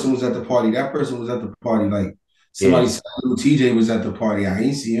 this person was at the party, that person was at the party. Like Yeah. somebody said Lil TJay was at the party. I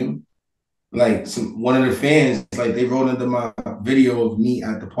ain't see him. Like one of the fans, like they wrote into my video of me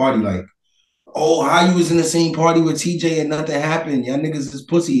at the party, like, oh, how you was in the same party with TJ and nothing happened? Y'all niggas is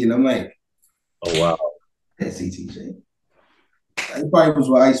pussy. And I'm like, Oh wow. I didn't see TJ. I probably was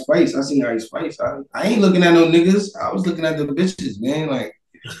with Ice Spice. I seen Ice Spice. I ain't looking at no niggas. I was looking at the bitches, man. Like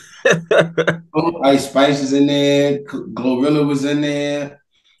Ice Spice is in there. Glorilla was in there.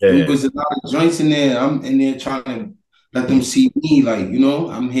 It Yeah. was a lot of joints in there. I'm in there trying to let them see me. Like, you know,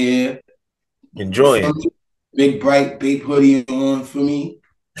 I'm here. Enjoying. Big bright, big hoodie on for me.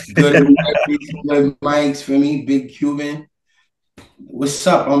 Good mics for me. Big Cuban. What's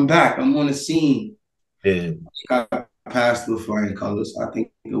up? I'm back. I'm on the scene. Yeah, Got past with flying colors. I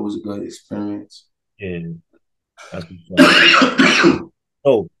think it was a good experience. yeah, that's what's up.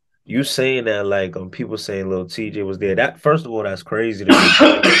 Oh, you saying that like people saying Lil TJay was there. That first of all, that's crazy to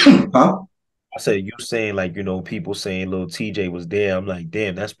me. Huh? I said you saying like, people saying Lil TJay was there. I'm like,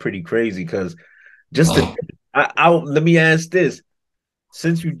 damn, that's pretty crazy. Cause just to I let me ask this.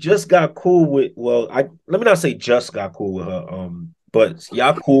 Since you just got cool with I let me not say just got cool with her, but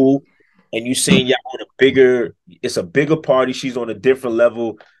y'all cool and you saying y'all on a bigger, it's a bigger party, she's on a different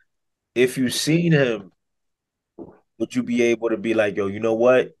level. If you seen him, would you be able to be like, yo, you know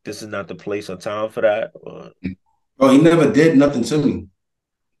what? This is not the place or time for that? Bro, he never did nothing to me.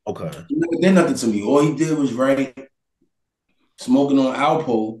 Okay. He never did nothing to me. All he did was smoking on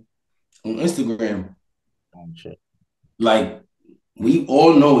Alpo on Instagram. Oh, shit. Like, we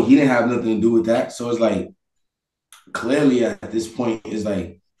all know he didn't have nothing to do with that. So it's like, clearly at this point, it's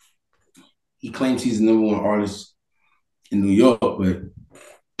like, he claims he's the number one artist in New York, but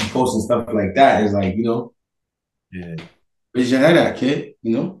posting stuff like that is like, Yeah. raise your head at, kid,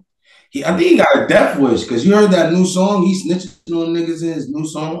 I think he got a death wish because you heard that new song. He snitching on niggas in his new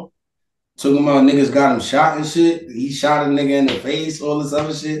song. Talking about niggas got him shot and shit. He shot a nigga in the face, all this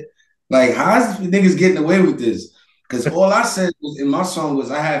other shit. Like, how's niggas getting away with this? Because all I said was in my song was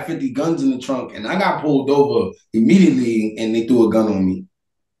I had 50 guns in the trunk and I got pulled over immediately and they threw a gun on me.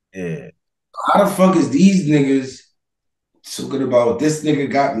 Yeah. How the fuck is these niggas talking about this nigga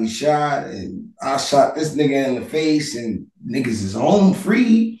got me shot and I shot this nigga in the face and niggas is home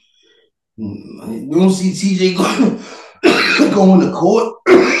free? We don't see TJ going to court.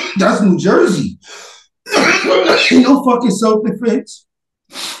 That's New Jersey. Ain't no fucking self-defense.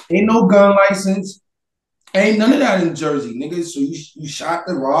 Ain't no gun license. Ain't none of that in Jersey, nigga. So you shot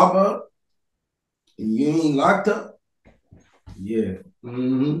the robber and you ain't locked up? Yeah.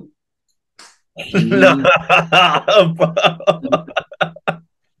 Mm-hmm. Mm-hmm.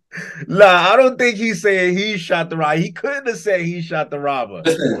 Nah, I don't think he's saying he shot the robber. He couldn't have said he shot the robber.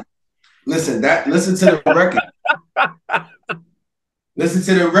 Listen to the record. Listen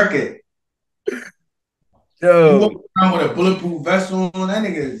to the record. You Yo, walk around with a bulletproof vest on, that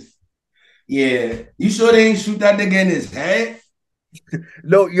nigga. Yeah. You sure they ain't shoot that nigga in his head?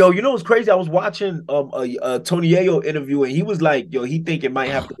 no, yo, you know what's crazy? I was watching a Tony Ayo interview and he was like, yo, he think it might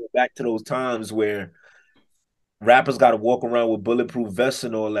have to go back to those times where rappers got to walk around with bulletproof vests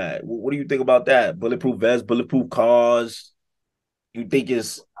and all that. What do you think about that? Bulletproof vests, bulletproof cars. You think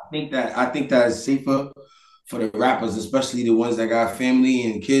it's I think that is safer for the rappers, especially the ones that got family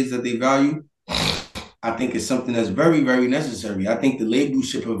and kids that they value. I think it's something that's very, very necessary. I think the label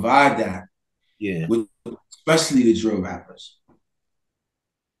should provide that, yeah, with especially the drill rappers.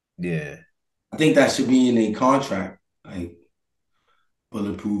 yeah, I think that should be in a contract, like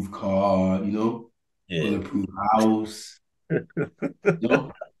bulletproof car, yeah. bulletproof house, you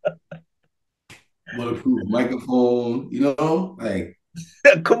know, bulletproof microphone, like,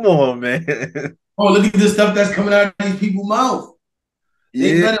 Come on, man. oh, look at the stuff that's coming out of these people's mouth.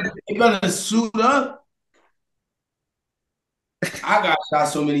 They Yeah. better, they better suit up. I got shot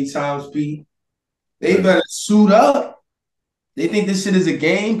so many times, Pete. They better suit up. They think this shit is a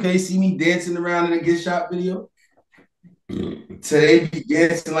game because they see me dancing around in a get shot video. So they be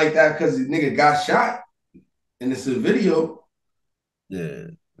dancing like that because the nigga got shot and it's a video. Yeah.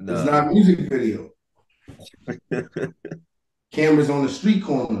 It's Nah. not a music video. Cameras on the street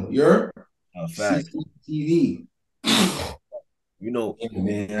corner. You're Fact. CCTV. You know, Yeah,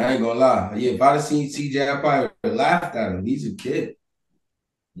 man, I ain't gonna lie. Yeah, if I'd have seen TJ, I probably would have laughed at him. He's a kid.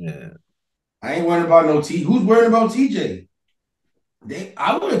 yeah. I ain't worried about no T. Who's worried about TJ?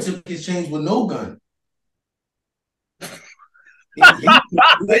 I would have took his chains with no gun.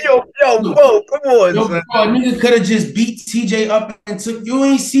 Yo, Bo, come on, Yo, son. bro, a nigga could have just beat TJ up and took. You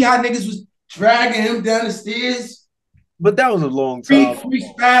ain't see how niggas was dragging him down the stairs? But that was a long Free, time free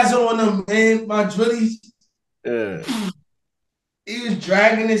ago. spaz on him, man. My drillies. Yeah. He was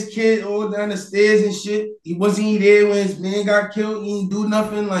dragging this kid all down the stairs and shit. He wasn't even there when his man got killed. He didn't do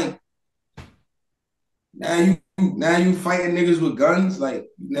nothing. Like, now you fighting niggas with guns. Like,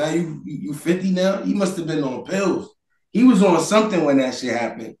 now you 50 now. He must have been on pills. He was on something when that shit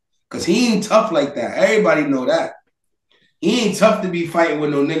happened. Cause he ain't tough like that. Everybody know that. He ain't tough to be fighting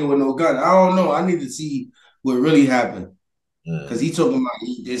with no nigga with no gun. I don't know. I need to see what really happened. Yeah. Cause he talking about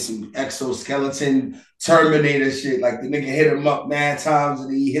he did some exoskeleton Terminator shit. Like the nigga hit him up mad times and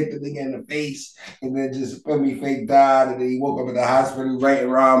then he hit the nigga in the face and then just fake died and then he woke up in the hospital writing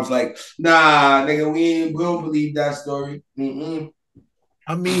rhymes like, nah, nigga, we don't believe that story. Mm-mm.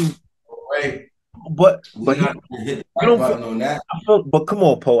 I mean, Right. We're he, not gonna hit the you right don't feel, button on that. but come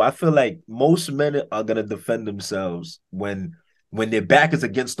on, Poe. I feel like most men are gonna defend themselves when their back is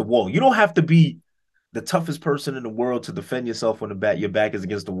against the wall. You don't have to be the toughest person in the world to defend yourself when your back is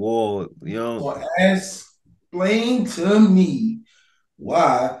against the wall. You know. So explain to me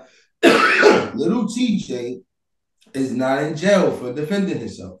why Lil TJay is not in jail for defending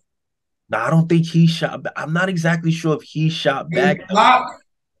himself. Now I don't think he shot. I'm not exactly sure if he shot back. A Block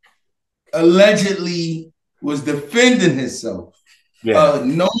allegedly was defending himself. Yeah, A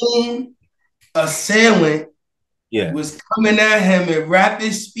known assailant yeah, was coming at him at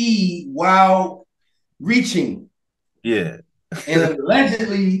rapid speed while reaching. yeah, And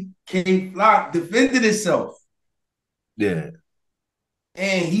allegedly, K Flock defended himself. yeah.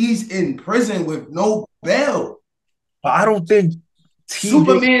 And he's in prison with no bail. But I don't think TJ.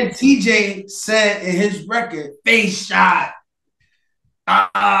 Superman TJ said in his record, face shot.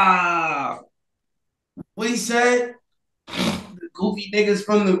 Ah. What he said? The goofy niggas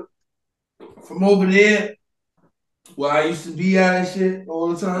from over there where I used to be at and shit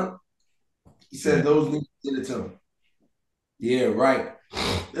all the time. He said Yeah. those niggas did it to him. Yeah, right.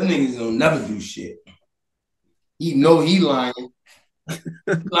 Them niggas don't never do shit. He know he lying. He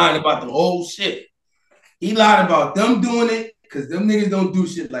lying about the whole shit. He lied about them doing it because them niggas don't do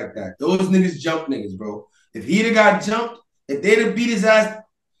shit like that. Those niggas jump niggas, bro. If he'd have got jumped, if they'd have beat his ass,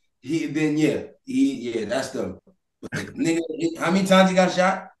 that's them. But nigga, how many times he got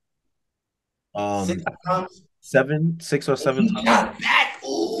shot? 6 times? 6 or 7 He times. got back.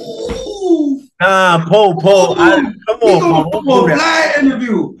 Ooh. Nah, Come on, He gonna Poe. Don't do do a that. blind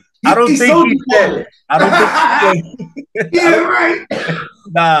interview. I don't think he said. I don't think he said. Yeah, right.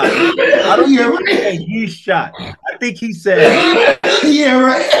 Nah, I don't Yeah, think he right. said he shot. I think he said. Yeah,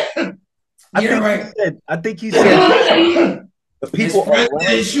 right. Yeah, right. I think he said the His people friends around.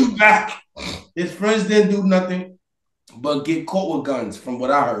 didn't shoot back. His friends didn't do nothing but get caught with guns, from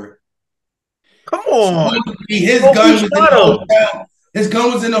what I heard. Come on. His Bro, gun who was in the shot him? hotel. His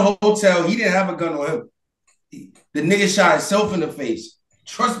gun was in the hotel. He didn't have a gun on him. The nigga shot himself in the face.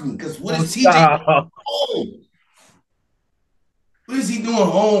 Trust me, because what is TJ doing home? What is he doing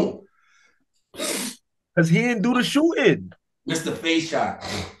home? Because he didn't do the shooting. Mr. Face Shot.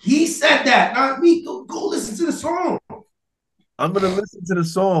 He said that, not me. Go listen to the song. I'm gonna listen to the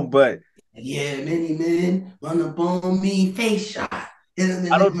song, but yeah, many men run up on me, face shot.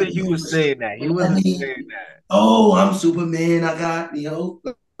 I don't think he was saying that. He wasn't saying that. Oh, I'm Superman. I got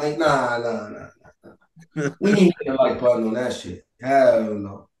like nah. We ain't gonna like button on that shit. Hell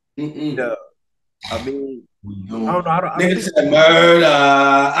no. Yeah, I mean, We I don't. don't know. I don't Nigga think said murder.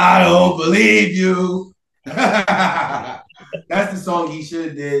 I don't believe you. That's the song he should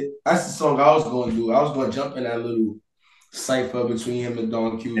have did. That's the song I was going to do. I was going to jump in that little cipher between him and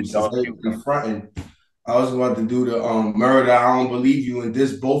Don Q. Since everybody fronting, I was about to do the murder. I don't believe you, and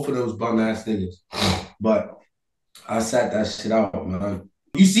diss both of those bum ass niggas. But I sat that shit out, man.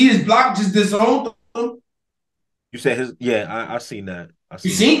 You see his block just disowned him? You said his. Yeah, I seen that. You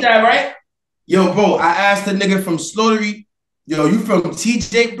seen that, right? Yo, bro, I asked the nigga from Slaughtery, yo, you from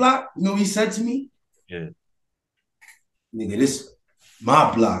TJ block? You know what he said to me? Yeah. Nigga, this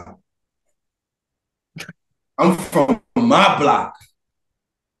my block. I'm from my block.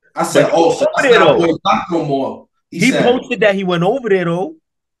 I said, oh, so that's not boy block no more. He said, posted that he went over there though.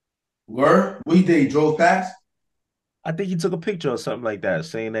 Where? What he did? He drove past? I think he took a picture or something like that,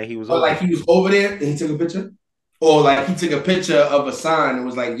 saying that he was like he was over there and he took a picture? Or like he took a picture of a sign and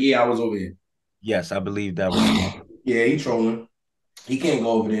was like, yeah, I was over there. Yes, I believe that was. Yeah, he trolling. He can't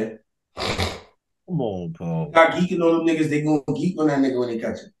go over there. Come on, Paul. Not geeking on them niggas. They gonna geek on that nigga when they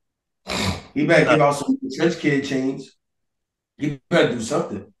catch him. He better give out some trench kid chains. He better do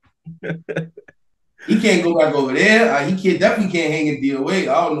something. He can't go back over there. He definitely can't hang a DOA.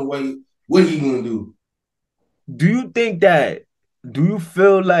 I don't know what he gonna do. Do you think that? Do you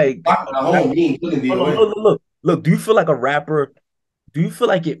feel like look, do you feel like a rapper? Do you feel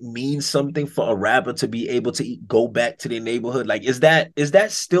like it means something for a rapper to be able to go back to their neighborhood? Like, is that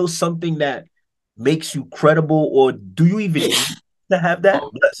still something that makes you credible, or do you even need to have that?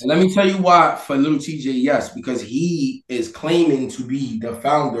 Yes. Let me tell you why for Lil TJay, yes, because he is claiming to be the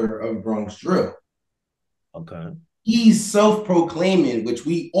founder of Bronx Drill. Okay. He's self-proclaiming, which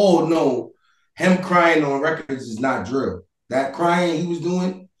we all know him crying on records is not drill. That crying he was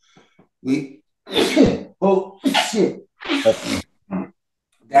doing, oh shit.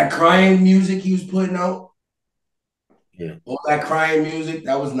 That crying music he was putting out, yeah, all that crying music,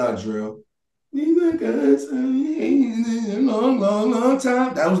 that was not drill. Long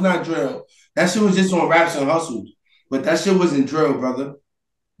time. That was not drill. That shit was just on Raps and Hustles. But that shit wasn't drill, brother.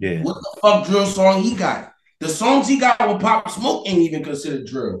 Yeah. What the fuck drill song he got? The songs he got with Pop Smoke ain't even considered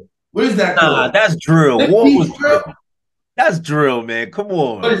drill. What is that Nah, called? that's drill. What Symphony was drill? that's drill, man? Come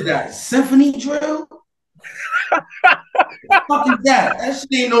What on. is that? Symphony drill? The fuck is that? That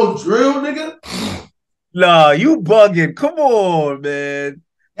shit ain't no drill, nigga. Nah, you bugging. Come on, man.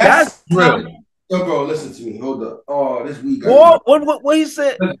 That's That's not. drill. Yo, bro, listen to me. Hold up. Oh, this week got me. What he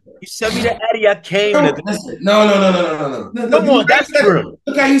said? You sent me the Addy, I came, Bro, nigga. listen. No. Look, Come look on, how you that's said it. drill.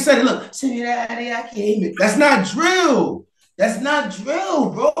 Look how you said it. Look, send me that I came in. That's not drill. That's not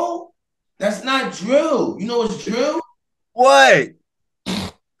drill, bro. That's not drill. You know what's drill? What? Come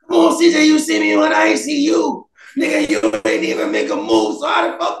on, CJ, you see me when I ain't see you. Nigga, you ain't even make a move. So how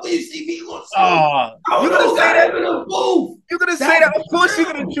the fuck will you see me? You gonna see me? Ah, I you don't gonna know who say got that? him in a booth. You're gonna say That's that? Of course you're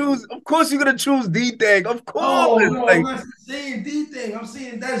gonna drill. choose. Of course you're gonna choose DThang. Of course. Oh no, I'm Like, not saying DThang. I'm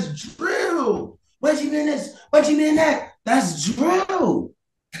saying that's drill. What you mean this? What you mean that? That's drill.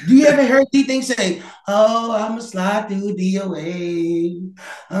 Do you ever heard DThang say, "Oh, I'ma slide through DOA.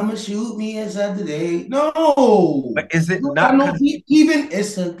 I'ma shoot me inside today"? No. but is it I not? know Cause even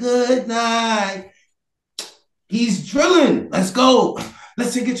it's a good night. He's drilling. Let's go.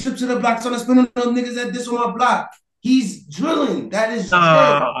 Let's take a trip to the block. So let's spin on those niggas that this on my block. He's drilling. That is drill.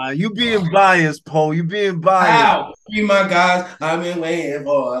 nah, you being biased, Poe. You being biased. How? Free my guys. I've been waiting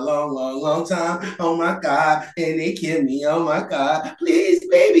for a long time. Oh my God. And they kill me. Oh my God. Please,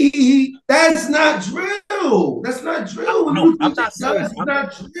 baby. That's not drill. That's not drill. What No, Lil I'm TJay not saying. does is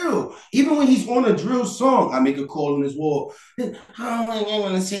not drill. Even when he's on a drill song, I make a call on his wall. Oh, I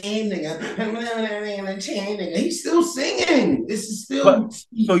want to sing, nigga. He's still singing. This is But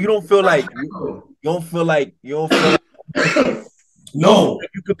still. so you don't feel like you don't feel like you don't feel No. like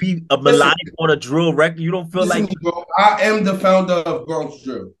you could be a Listen, melodic on a drill record. You don't feel listen, like bro. I am the founder of Bronx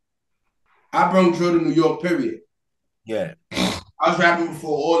Drill. I brought drill to New York, period. yeah, I was rapping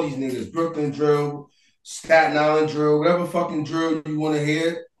before all these niggas. Brooklyn drill, Staten Island drill, whatever fucking drill you want to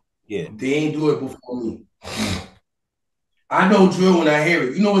hear, yeah. they ain't do it before me. I know drill when I hear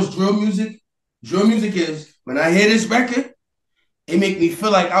it. You know what's drill music? Drill music is when I hear this record, it make me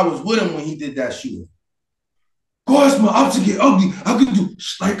feel like I was with him when he did that shooting. Gosh, my up to get ugly. I could do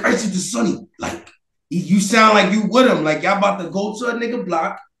like ice to sunny. Like you sound like you with him. Like y'all about to go to a nigga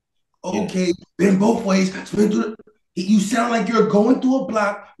block. Yeah. Okay, been both ways. Spin through the, you sound like you're going through a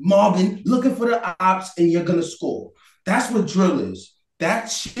block, mobbing, looking for the ops, and you're gonna score. That's what drill is. That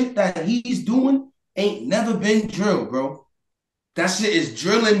shit that he's doing ain't never been drill, bro. That shit is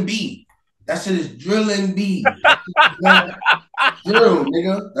drilling B. That shit is drilling B. Not drill,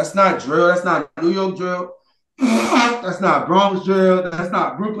 nigga. That's not drill. That's not New York drill. That's not Bronx drill. That's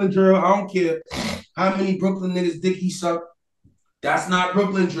not Brooklyn drill. I don't care how many Brooklyn niggas dick he sucked. That's not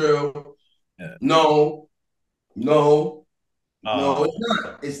Brooklyn drill. Yeah. No, no, no, Uh, it's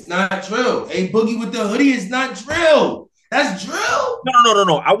not. It's not drill. A Boogie with the hoodie is not drill. That's drill.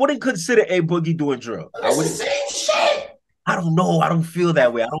 no. I wouldn't consider A Boogie doing drill. I It's the would. same shit. I don't know. I don't feel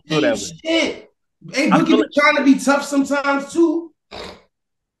that way. I don't feel Same that way. shit. A I Boogie feel be like trying to be tough sometimes too.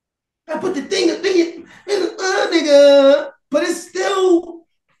 I put the thing in the nigga, but it's still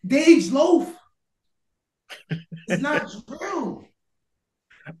Dave's loaf. It's not drill.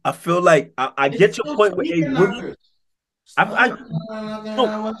 I feel like I It's get your still point with A speaker Boogie. knockers. I Stop. no,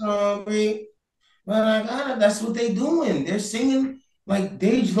 I was hungry. But I got it. That's what they doing. They're singing like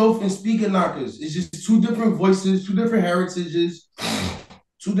Dage Loaf and Speaker Knockers. It's just two different voices, two different heritages,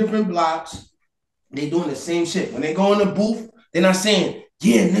 two different blocks. They doing the same shit. When they go in the booth, they're not saying,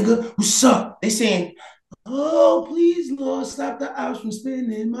 "Yeah, nigga, what's up?" They saying, "Oh, please, Lord, stop the ops from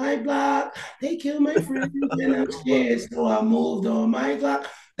spinning my block. They killed my friend and I'm scared, so I moved on my block."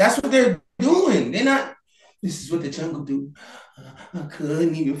 That's what they're doing. They're not. This is what the jungle do. I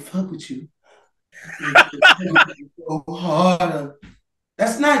couldn't even fuck with you. So harder.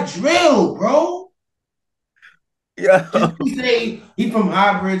 That's not drill, bro. Just yeah. to say he from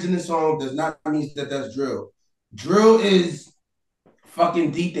High Bridge in the song does not mean that that's drill. Drill is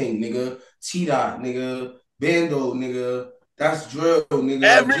fucking DThang, nigga. T-Dot, nigga. Bando, nigga. That's drill, nigga.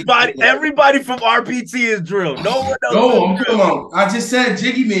 Everybody from RPT is drill. No one else is No, I'm talking drill. about. I just said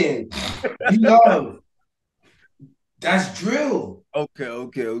Jiggy Man. He love. That's drill. For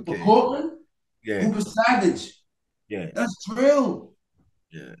Okay. Cortland, Yeah, Uber Savage. yeah, That's drill.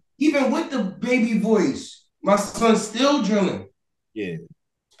 yeah, Even with the baby voice, my son's still drilling. yeah.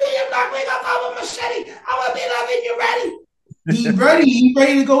 Speaking black, we gonna come with machete. I wanna be loving you ready. He ready. He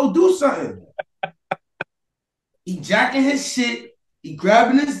ready to go do something. He jacking his shit. He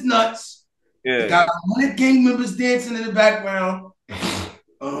grabbing his nuts. He Yeah. got 100 gang members dancing in the background.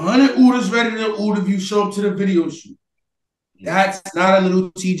 100 Uders ready to Uda if you show up to the video shoot. That's not a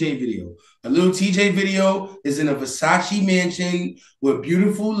Lil TJay video. A Lil TJay video is in a Versace mansion with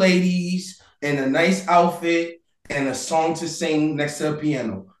beautiful ladies and a nice outfit and a song to sing next to a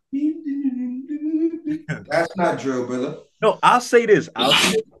piano. That's not drill, brother. No, I'll say this.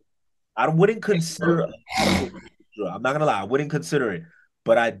 I wouldn't consider I'm not gonna lie, I wouldn't consider it.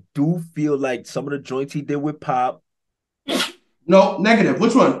 But I do feel like some of the joints he did with Pop. No, negative.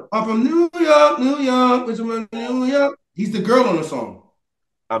 Which one? I'm from New York, New York. Which one? New York. He's the girl on the song.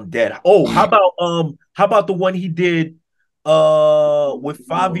 I'm dead. Oh, how about the one he did with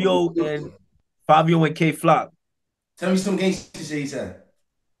Fabio and K Flock? Tell me some gangster shit he said.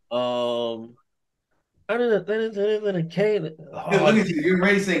 I didn't Look at you. You're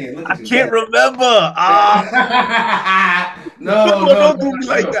ready singing. Look I at you. can't remember. No, don't do me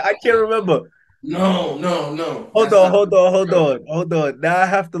like that. I can't remember. No. Hold on. Now I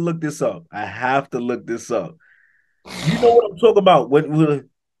have to look this up. You know what I'm talking about?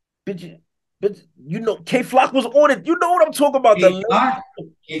 Bitch, you know, K Flock was on it. You know what I'm talking about?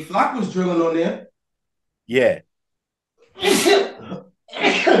 K Flock was drilling on there. Yeah.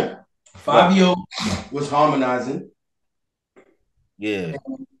 Fabio was harmonizing. Yeah.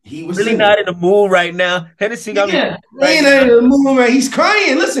 He was really singing. Not in the mood right now. Hennessy got me. Right not in the mood right. He's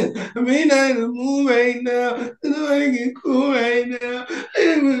crying. Listen, I'm not in the mood right now. I'm get cool right now.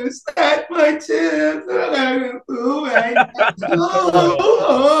 I'm gonna stack my chips. I'm not cool right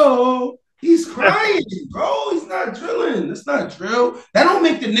now. He's crying, bro. He's not drilling. That's not drill. That don't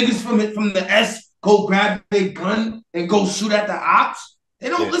make the niggas from the S go grab their gun and go shoot at the ops. They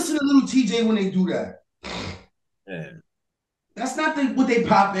don't listen to Lil TJay when they do that. Yeah. That's not what they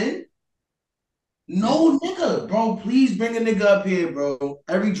pop in. No nigga, bro. Please bring a nigga up here, bro.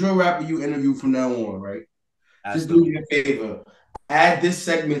 Every drill rapper you interview from now on, right? Just do me a favor. Add this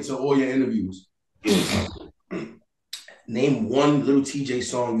segment to all your interviews. Name one Lil TJay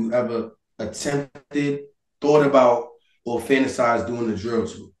song you ever attempted, thought about, or fantasized doing the drill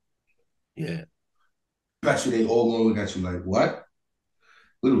to. Yeah. Bet you they all gonna look at you like, what?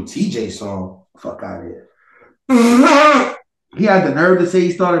 Lil TJay song? Fuck out of here. He had the nerve to say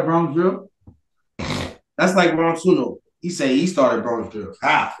he started Bronx drill. That's like Ron Suno. He say he started Bronx drill.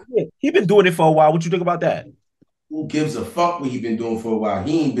 How? Yeah, he been doing it for a while. What you think about that? Who gives a fuck what he been doing for a while?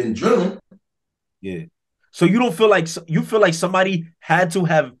 He ain't been drilling. Yeah. So you don't feel like somebody had to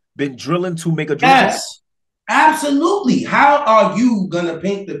have been drilling to make a drill? Yes. Absolutely. How are you gonna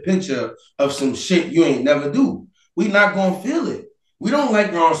paint the picture of some shit you ain't never do? We not gonna feel it. We don't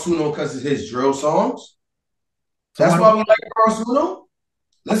like Ron Suno because of his drill songs. That's why we like Ron Suno.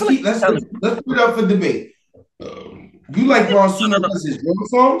 Let's put it up for debate. You like Ron Suno because his drill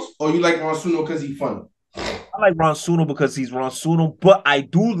songs, or you like Ron Suno because he's funny? I like Ron Suno because he's Ron Suno, but I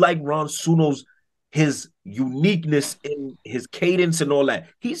do like Ron Suno's his uniqueness in his cadence and all that.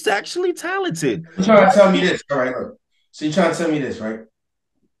 He's actually talented. You're trying to tell me this, all right? Look. So you're trying to tell me this, right?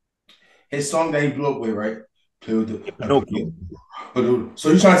 His song that he blew up with, right? Play with the Pinocchio. So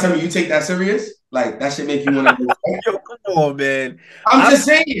you're trying to tell me you take that serious? Like that should make you want to go fight? Yo, come on, man. I'm just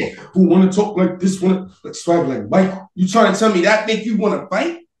saying. Who want to talk like this? Want to like swag like Michael? You trying to tell me that make you want to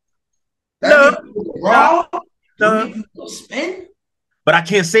fight? That make you raw? No. Make you spin? But I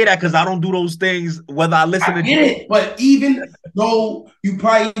can't say that because I don't do those things. Whether I listen to it, but even though you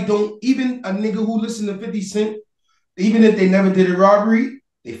probably don't, even a nigga who listened to 50 Cent, even if they never did a robbery,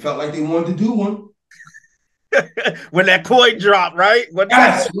 they felt like they wanted to do one. When that coin dropped, right? When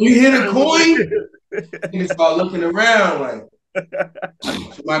you hit a coin, you start looking around like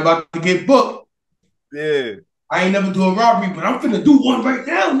somebody about to get booked. Yeah. I ain't never do a robbery, but I'm finna do one right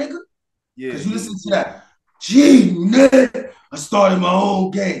now, nigga. Yeah. Because you listen to that. Gee, nigga, I started my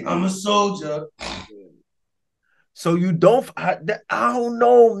own gang. I'm a soldier. So you don't, I don't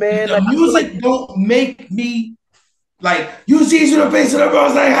know, man. The music don't make me like, you see you the face of the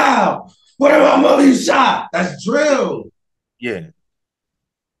girls like, how? What about mother shot? That's drill. Yeah.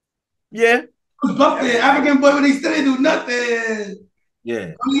 Yeah. Buffett, African boy, but they still didn't do nothing.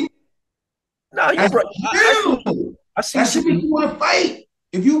 Yeah. I mean, nah, you're right. I see that shit make you want to fight.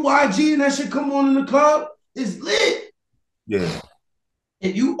 If you YG and that shit come on in the club, it's lit. Yeah.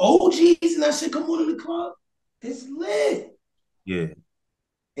 If you OGs and that shit come on in the club, it's lit. Yeah.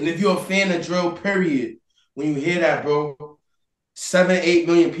 And if you're a fan of drill, period, when you hear that, bro, 7-8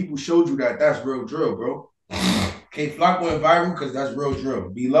 million people showed you that. That's real drill, bro. K Flock went viral because that's real drill.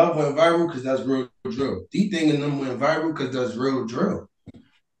 B Love went viral because that's real drill. DThang and them went viral because that's real drill.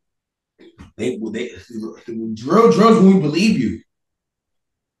 They drill drills when we believe you.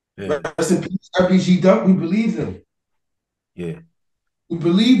 Yeah. Rest in peace, RPG Duck. We believe them. Yeah. We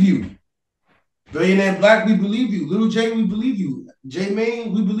believe you. Billionaire Black, we believe you. Lil J, we believe you. J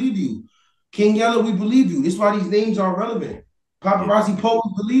Mane, we believe you. King Yellow, we believe you. That's why these names are relevant. Yeah, Popperazzi Po,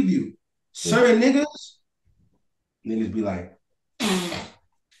 we believe you. yeah, Certain niggas be like, I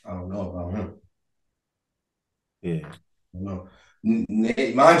don't know about him. yeah. I don't know.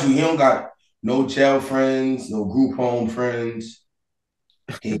 Mind you, he don't got no jail friends, no group home friends.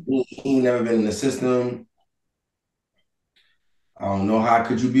 He ain't never been in the system. I don't know how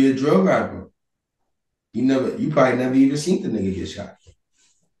could you be a drug rapper. You probably never even seen the nigga get shot.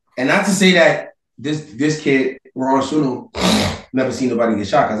 And not to say that this kid, Ron Suno, never seen nobody get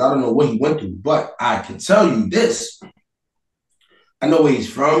shot, because I don't know what he went through. But I can tell you this. I know where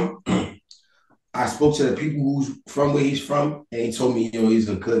he's from. I spoke to the people who's from where he's from, and he told me, he's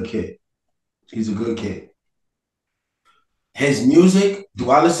a good kid. He's a good kid. His music,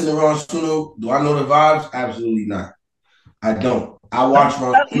 do I listen to Ron Suno? Do I know the vibes? Absolutely not. I don't. I watch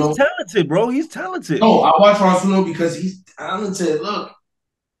Ron He's Suno. talented, bro. He's talented. No, I watch Ron Suno because he's talented. Look,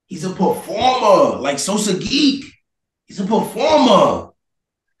 he's a performer, like Sosa Geek. He's a performer.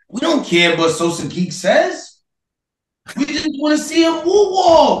 We don't care what Sosa Geek says. We just want to see him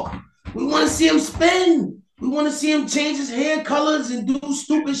walk. We want to see him spin. We want to see him change his hair colors and do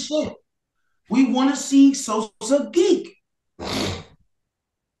stupid shit. We want to see Sosa Geek.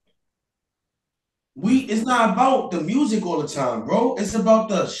 It's not about the music all the time, bro. It's about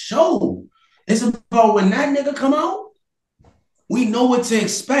the show. It's about when that nigga come out, we know what to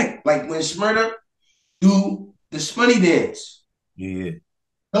expect. Like when Shmurda do the Spunny dance. Yeah.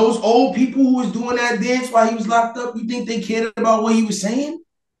 Those old people who was doing that dance while he was locked up, you think they cared about what he was saying?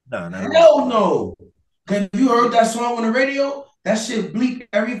 Nah, Hell no. Because if you heard that song on the radio, that shit bleep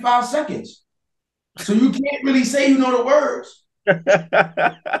every 5 seconds. So you can't really say you know the words.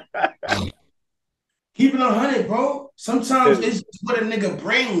 Keep it 100, bro. Sometimes it's what a nigga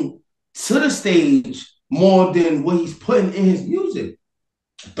bring to the stage more than what he's putting in his music.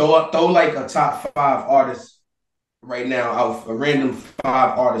 Throw like a top 5 artist right now out, a random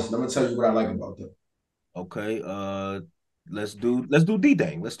 5 artists. And I'm gonna tell you what I like about them. Okay, let's do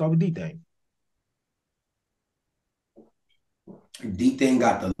DThang. Let's start with DThang. DThang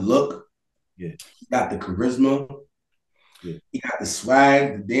got the look. Yeah. He got the charisma. Yeah. He got the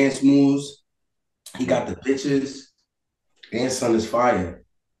swag, the dance moves. He got the bitches. And son is fire.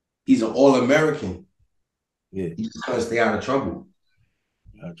 He's an all-American. Yeah. He just gotta stay out of trouble.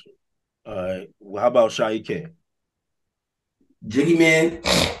 Gotcha. All right. Well, how about Sha EK? Jiggy Man.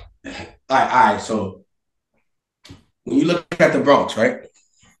 All right. So when you look at the Bronx, right?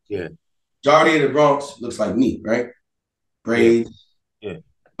 Yeah. Majority of the Bronx looks like me, right? Braids, yeah.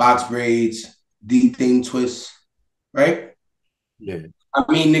 Box braids, DThang twists, right? Yeah. I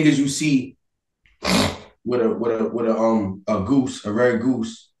mean niggas you see with a goose, a red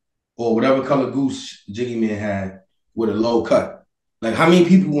goose, or whatever color goose Jiggy Man had with a low cut. Like how many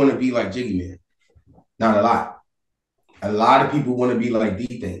people want to be like Jiggy Man? Not a lot. A lot of people want to be like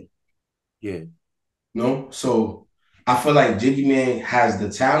DThang. Yeah. No? So I feel like Jiggy Man has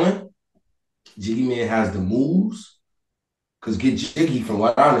the talent. Jiggy Man has the moves. Because Get Jiggy, from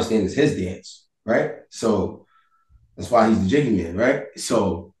what I understand, is his dance, right? So that's why he's the Jiggy Man, right?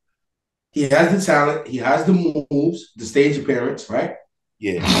 So he has the talent, he has the moves, the stage appearance, right?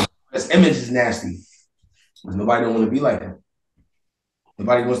 Yeah. His image is nasty. Because nobody don't want to be like him.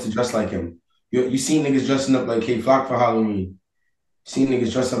 Nobody wants to dress like him. You see niggas dressing up like K Flock for Halloween. You see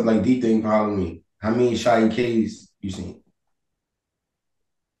niggas dress up like DThang for Halloween. How many Sha EKs you seen?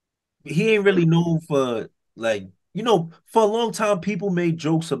 He ain't really known for like, for a long time people made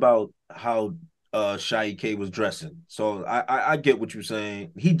jokes about how Sha EK was dressing. So I get what you're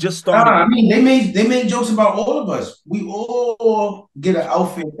saying. He just started. I mean, they made jokes about all of us. We all get an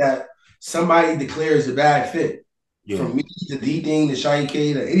outfit that somebody declares a bad fit. Yeah. From me to DThang to Sha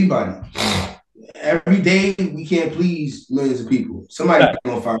EK to anybody. Every day we can't please millions of people. Somebody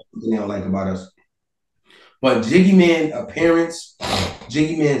gonna find something they don't like about us. But Jiggy Man appearance,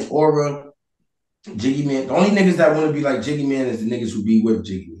 Jiggy Man's aura, Jiggy Man. The only niggas that want to be like Jiggy Man is the niggas who be with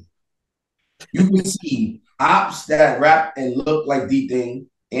Jiggy Man. You can see ops that rap and look like DThang,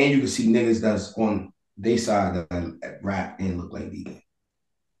 and you can see niggas that's on their side that rap and look like DThang.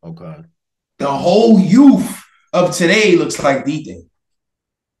 Okay. The whole youth of today looks like DThang.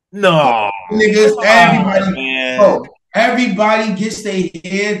 No. Niggas, everybody gets their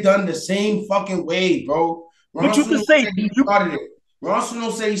hair done the same fucking way, bro. But you can say he started it. Ron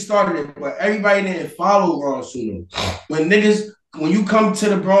Suno said he started it, but everybody didn't follow Ron Suno. When you come to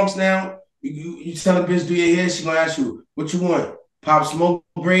the Bronx now, you tell a bitch do your hair, she gonna ask you, what you want? Pop Smoke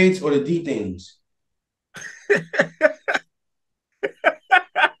braids or the DThangs?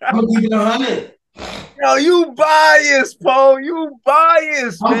 I'm gonna give it 100. Yo, you biased, Poe. You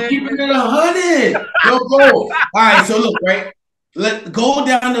biased, I'm man. keeping it 100. Yo, bro. All right, so look, right? Let go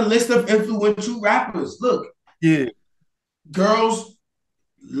down the list of influential rappers. Look, Yeah, girls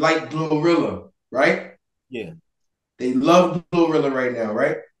like Glorilla, right? yeah, They love Glorilla right now,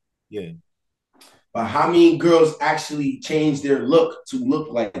 right? yeah. But how many girls actually change their look to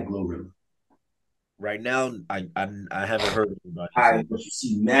look like Glorilla? Right now, I haven't heard anybody All say right, but you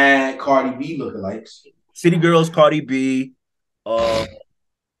see mad Cardi B lookalikes. City Girls, Cardi B. Uh,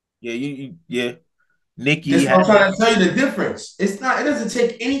 yeah, yeah. Nicki That's what had I'm trying to tell you the difference. It's not, it doesn't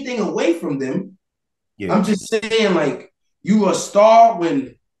take anything away from them. yeah, I'm just saying, like, you a star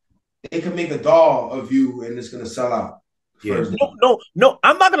when they could make a doll of you and it's gonna sell out yeah. first day. No.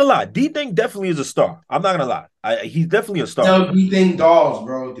 I'm not gonna lie. DThang definitely is a star. I'm not gonna lie. He's definitely a star. Tell DThang dolls,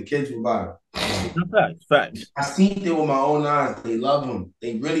 bro. The kids will buy them. No, facts, facts. I seen it with my own eyes. They love him.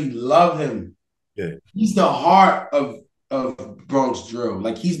 They really love him. Yeah. He's the heart of Bronx drill.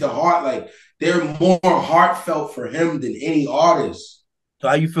 Like he's the heart. Like they're more heartfelt for him than any artist. So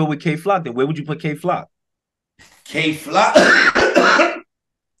how you feel with K Flock? Then where would you put K Flock? K Flock,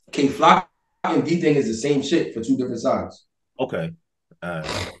 K Flock, and DThang is the same shit for two different sides. Okay.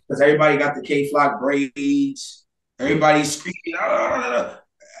 Because everybody got the K Flock braids. Everybody's screaming.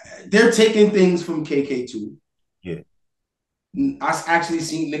 They're taking things from KK2. Yeah. I actually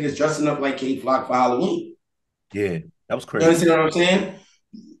seen niggas dressing up like K Flock for Halloween. Yeah. That was You crazy. understand what I'm saying?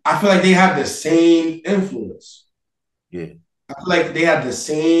 I feel like they have the same influence. Yeah. I feel like they have the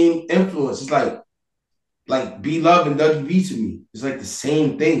same influence. It's like B Love and WB to me. It's like the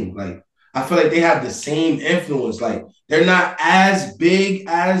same thing. Like I feel like they have the same influence. Like they're not as big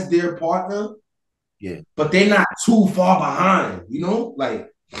as their partner, Yeah. but they're not too far behind. You know, like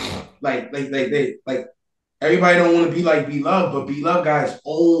everybody don't want to be like B Love, but B Love got his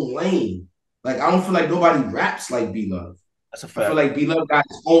own lane. Like I don't feel like nobody raps like B Love. That's a I feel fact. like B Love got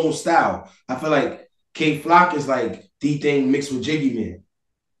his own style. I feel like K Flock is like DThang mixed with Jiggy Man.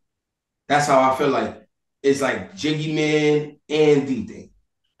 That's how I feel like it's like Jiggy Man and DThang.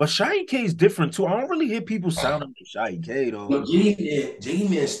 But Sha EK is different too. I don't really hear people sounding like Sha EK though. No, Jiggy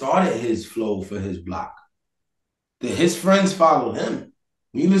Man started his flow for his block. His friends followed him.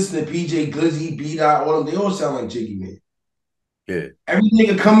 When you listen to PJ Glizzy, B Dot, all them, they all sound like Jiggy Man. Yeah. Every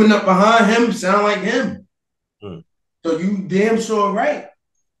nigga coming up behind him sound like him. Hmm. So you damn sure right.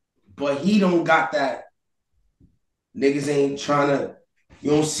 But he don't got that. Niggas ain't trying to.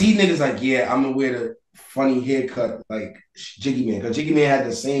 You don't see niggas like, yeah, I'm gonna wear the funny haircut like Jiggy Man. Because Jiggy Man had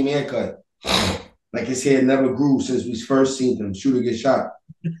the same haircut. Like his hair never grew since we first seen him. Shooter get shot.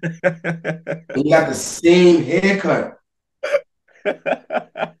 He got the same haircut.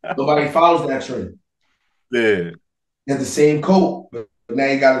 Nobody follows that trend. Yeah. He had the same coat, but now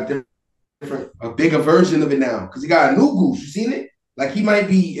he got a bigger version of it now. Because he got a new Goose. You seen it? Like he might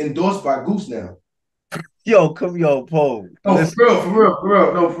be endorsed by Goose now. Yo, Poe. No, Listen. for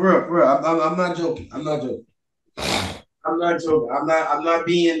real. No, for real. I'm not joking. I'm not joking. I'm not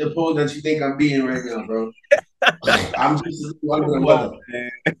being the pose that you think I'm being right now, bro. I'm just under the weather.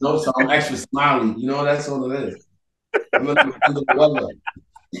 No, so I'm extra smiley. You know, that's all it is. I'm under the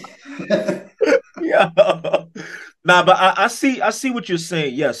weather. Yeah. Nah, but I see what you're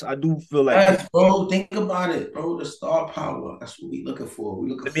saying. Yes, I do feel like Yes, bro. Think about it, bro. The star power. That's what we looking for. We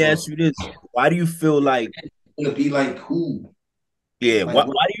looking let me for ask you this. Why do you feel like to be like who? yeah, Like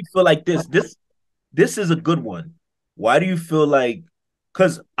why do you feel like this? This is a good one. Why do you feel like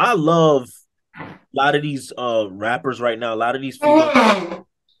because I love a lot of these rappers right now, a lot of these female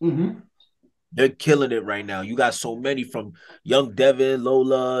mm-hmm. they're killing it right now. You got so many from Young Devin,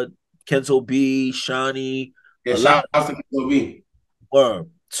 Lola, Kenzo B, Shawnee, Yeah, a lot shout out to Cardi B. of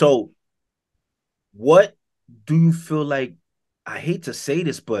so what do you feel like I hate to say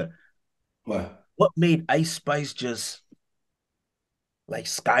this, but what made Ice Spice just like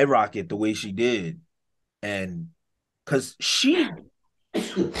skyrocket the way she did? And because she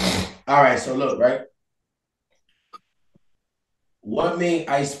All right, so look, right? What made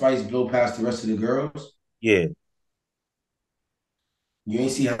Ice Spice blow past the rest of the girls? yeah, You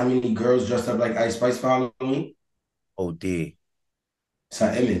ain't see how many girls dressed up like Ice Spice following? oh dear. It's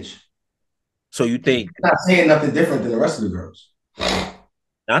her image. So you think She's not saying nothing different than the rest of the girls.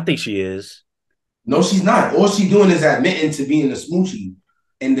 I think she is. No, she's not. All she doing is admitting to being a smoochie.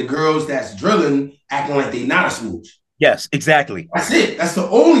 And the girls that's drilling acting like they not a smooch. Yes, exactly. That's it. That's the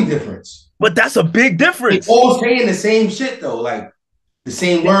only difference. But that's a big difference. They all saying the same shit though, like the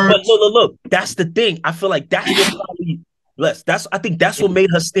same words. But look. That's the thing. I feel like that's what probably I think that's what made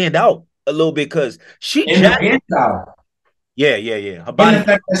her stand out a little bit because she in her hairstyle. Yeah. Her And body. the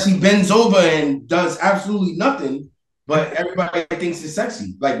fact that she bends over and does absolutely nothing, but everybody thinks it's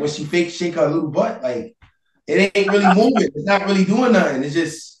sexy. Like when she fake shake her little butt, like it ain't really moving. It's not really doing nothing. It's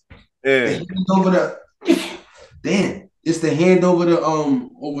just the Yeah. hand over the damn. It's the hand over the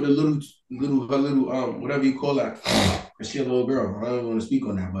little her little whatever you call that. Cause she a little girl. I don't want to speak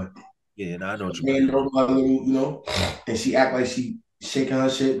on that, but Yeah, and I know what you mean. hand over her little, and she act like she shaking her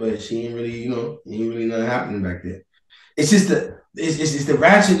shit, but she ain't really, ain't really nothing happening back there. It's just it's the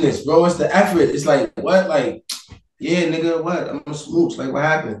ratchetness, bro. It's the effort. It's like what, like, yeah, nigga, what? I'm a smooch. Like, what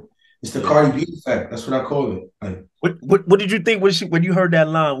happened? It's the Yeah. Cardi B effect. That's what I call it. Like, What did you think when you heard that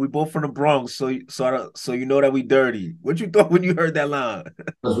line? We both from the Bronx, so you know that we dirty. What you thought when you heard that line?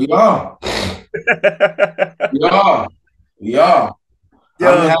 because we are, we are. I'm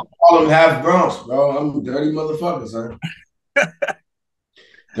Yo, half Harlem, half Bronx, bro. I'm a dirty motherfucker, son.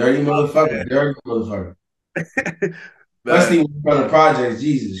 Dirty motherfucker, dirty motherfucker. man. Especially when you're from the projects,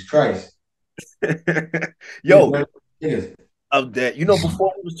 Jesus Christ. Yo, Niggas. of that.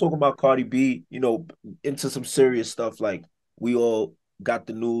 Before we was talking about Cardi B, into some serious stuff. Like we all got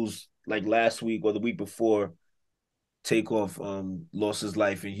the news like last week or the week before. Takeoff lost his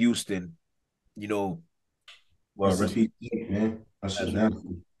life in Houston. You know, well, Rest in peace, man. That's just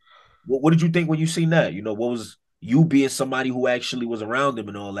nasty. what did you think when you seen that? What was you being somebody who actually was around him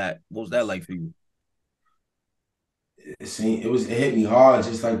and all that? What was that like for you? It hit me hard,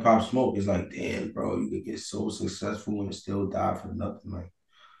 just like Pop Smoke. It's like, damn, bro, you could get so successful and still die for nothing.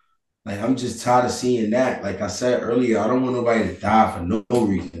 Like I'm just tired of seeing that. Like I said earlier, I don't want nobody to die for no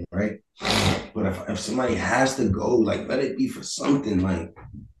reason, right? But if somebody has to go, like let it be for something. Like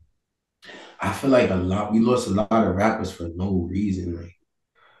I feel like we lost a lot of rappers for no reason. Like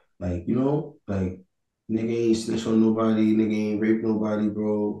like nigga ain't snitch on nobody, nigga ain't rape nobody,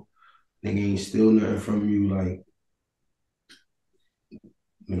 bro. Nigga ain't steal nothing from you, like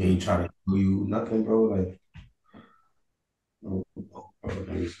nigga ain't try to kill you, nothing, bro. Like, bro,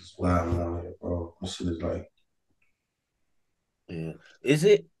 niggas is wild out here, bro. This shit is like, Yeah. Is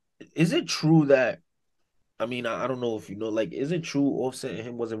it true that I mean I don't know if you know, like, is it true Offset and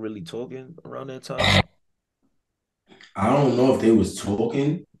him wasn't really talking around that time? I don't know if they was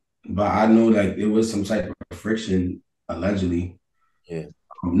talking, but I know like there was some type of friction allegedly. Yeah.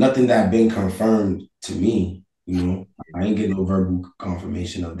 Nothing that been confirmed to me, I ain't getting no verbal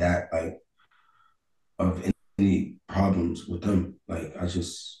confirmation of that, like of any problems with them. Like I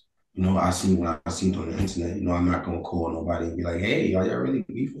just, I seen what I seen on the internet. I'm not gonna call nobody and be like, hey, are y'all really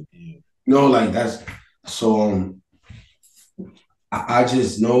beefing? Yeah. Like that's so. I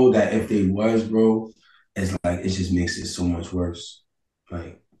just know that if they was, bro, it's like it just makes it so much worse.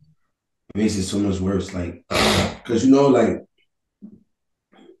 Like it makes it so much worse. Like, cause like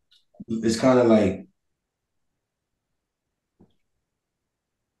it's kind of like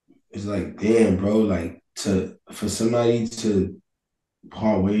it's like damn, bro. Like for somebody to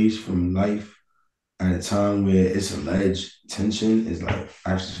part ways from life at a time where it's alleged tension is like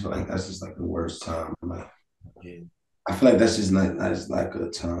I just feel like that's just like the worst time. Like Yeah. I feel like that's not a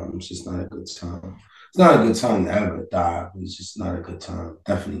good time. It's just not a good time. It's not a good time to ever die, but it's just not a good time.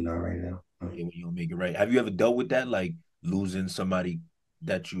 Definitely not right now. Yeah, when you don't make it right. Have you ever dealt with that? Like losing somebody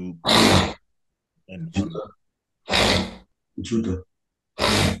that you close and Juther. Juther.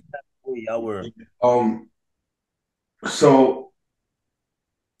 y'all were So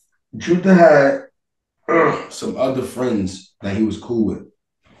Juther had some other friends that he was cool with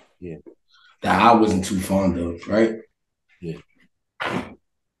yeah, that I wasn't too fond of, right? yeah,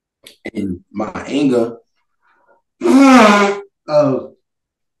 And my anger of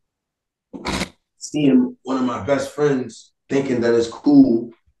seeing one of my best friends thinking that it's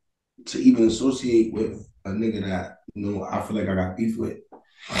cool to even associate with a nigga that I feel like I got beef with.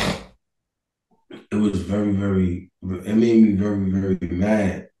 It was very, very. It made me very, very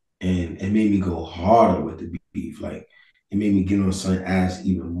mad, and it made me go harder with the beef. Like it made me get on some ass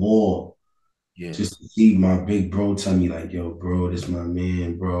even more, yeah. just to see my big bro tell me like, "Yo, bro, this my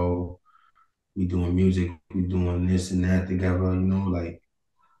man, bro. We doing music, we doing this and that together." Like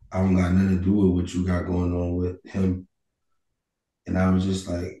I don't got nothing to do with what you got going on with him. And I was just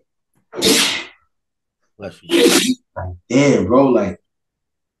like, Bless you. damn, bro, like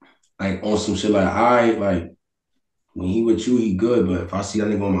on some shit like, all right, like when he with you, he good. But if I see that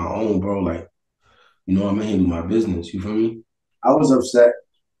nigga on my own, bro, like, I'm gonna handle my business. You feel me? I was upset.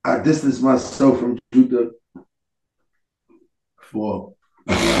 I distanced myself from Jutha for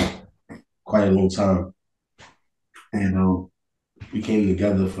quite a long time. And we came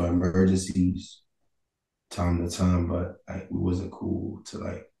together for emergencies time to time, but like we wasn't cool to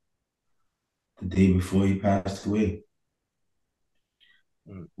like the day before he passed away.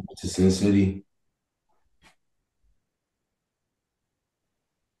 Mm. Went to Sin City.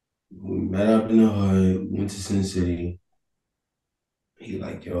 We met up in the hood. Went to Sin City. He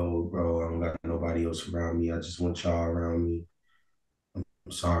like, yo, bro, I don't got nobody else around me. I just want y'all around me.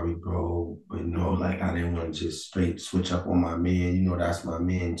 I'm sorry, bro, but no, like I didn't want to just straight switch up on my man. You know, that's my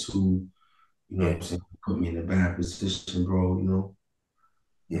man too. You know what Yeah, I'm saying? Put me in a bad position, bro. You know,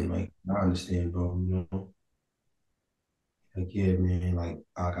 yeah, and like I understand, bro. You know, like yeah, man. Like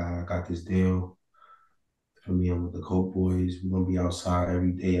I got this deal for me. I'm with the Coke Boys. We're gonna be outside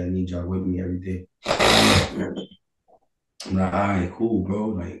every day. I need y'all with me every day. I'm like, all right, cool, bro.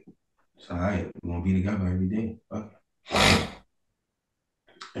 Like, it's all right. We're gonna be together every day. Fuck it.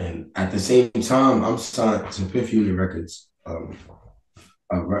 And at the same time, I'm signed to Fifth Unit Records, a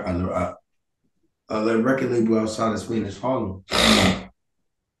record label outside of Spanish Harlem.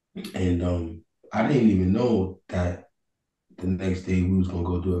 And I didn't even know that the next day we was gonna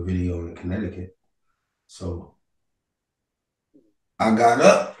go do a video in Connecticut. So I got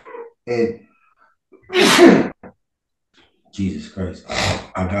up and Jesus Christ,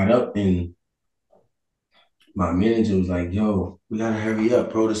 I got up and my manager was like, "Yo, we gotta hurry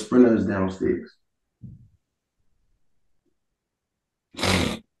up, bro. The sprinter is downstairs."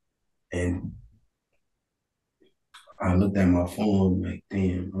 And I looked at my phone like,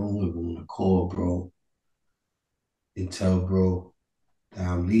 "Damn, I don't even want to call, bro, and tell bro that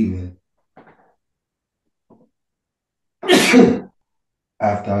I'm leaving."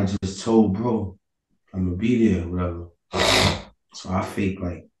 After I just told bro I'm gonna be there, whatever. So I fake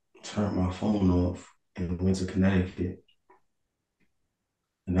like turned my phone off and went to Connecticut,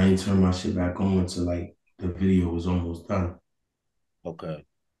 and I didn't turn my shit back on until like the video was almost done. okay.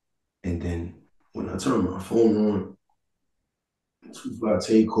 And then when I turned my phone on,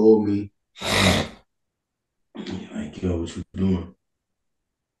 Tay called me like, "Yo, what you doing?"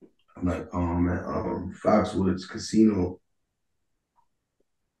 I'm like, I'm at Foxwoods Casino.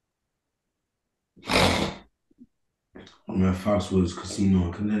 I'm at Foxwoods Casino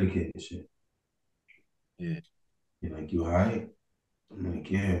in Connecticut and shit. Yeah, You're like, "You all right?" I'm like,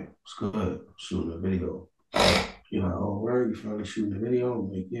 "Yeah, it's good. I'm shooting a video." You're like, "Oh, where are you finally shooting a video?"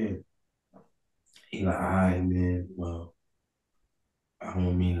 I'm like, "Yeah." He like, "All right, man. Well, I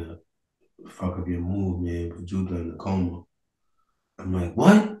don't mean to fuck up your mood, man, but Juther in the coma." I'm like,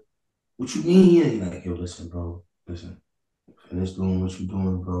 "What? What you mean?" Yeah. He like, "Yo, listen, bro. Listen, finish doing what you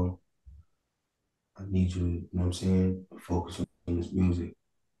doing, bro. I need you know what I'm saying? Focus on this music.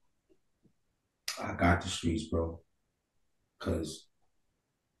 I got the streets, bro." Cause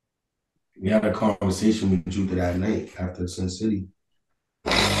we had a conversation with Juther that night after Sin City.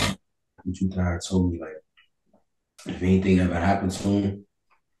 Juther had told me like if anything ever happened to him,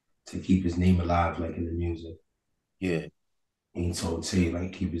 to keep his name alive, like in the music. yeah, And he told Tay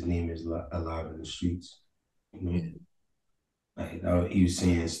like keep his name is alive in the streets. You know, yeah. like he was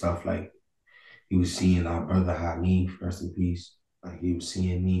saying stuff like he was seeing our brother Hanif, rest in peace. Like he was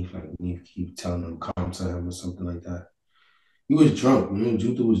seeing Neef, like Neef keep telling him come to him or something like that. He was drunk, you know.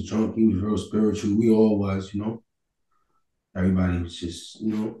 Juther was drunk. He was real spiritual. We all was, you know. Everybody was just,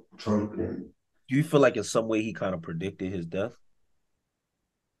 you know, drunk and Do you feel like in some way he kind of predicted his death?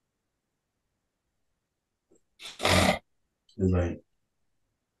 it's like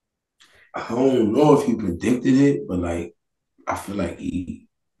I don't know if he predicted it, but like I feel like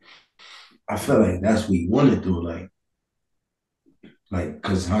I feel like that's what he wanted to like,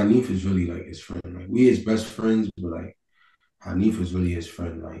 cause Hanif is really like his friend. Like we his best friends, but like Hanif is really his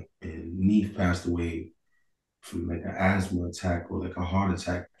friend. Like, and Neef passed away from like an asthma attack or like a heart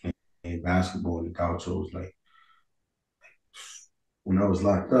attack playing basketball in the Gauchos, like when I was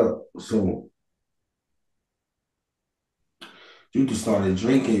locked up. So Judah started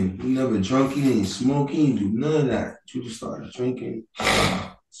drinking. He never drunk. He didn't smoke. He didn't do none of that. Judah started drinking,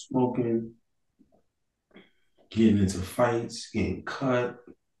 smoking, getting into fights, getting cut,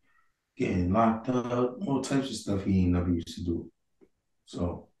 getting locked up, all types of stuff he ain't never used to do.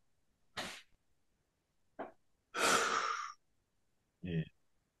 So Yeah,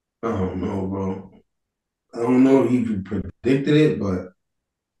 I don't know, bro. I don't know if he predicted it, but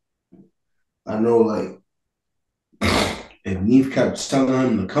I know like if Neef kept telling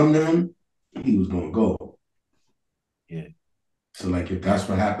him to come to him, he was gonna go. yeah, So like if that's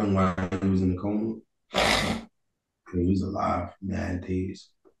what happened while he was in the coma, he was alive mad days,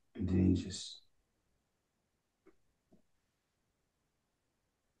 and then he just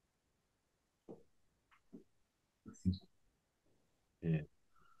yeah.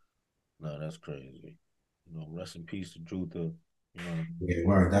 No, that's crazy. Rest in peace to Juther. You know what I mean? yeah,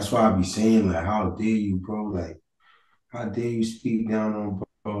 word. That's why I be saying like, how dare you, bro? Like how dare you speak down on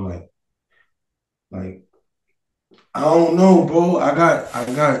bro? Like I don't know, bro. I got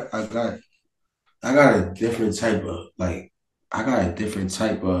a different type of like I got a different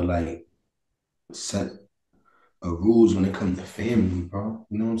type of like set of rules when it comes to family, bro.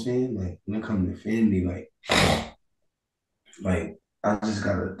 You know what I'm saying? Like when it comes to family, like I just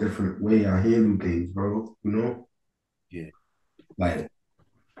got a different way I handle things, bro. You know? Yeah. Like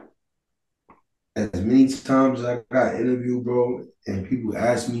as many times as I got interviewed, bro, and people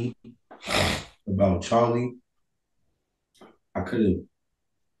ask me about Charlie, I could have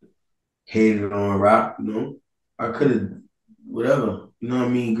hated on rap, you know? I could have whatever. You know what I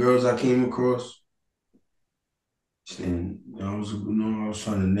mean? Girls I came across. And I was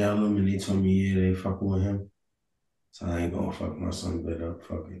trying to nail them and they told me, yeah, they fucking with him. So I ain't gonna fuck my son better up,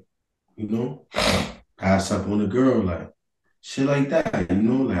 fuck it. You know? Pass up on a girl, like shit like that, you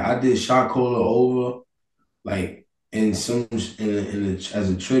know? Like I did Shot Caller over, like as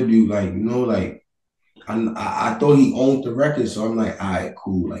a tribute, like, you know, like I thought he owned the record, so I'm like, all right,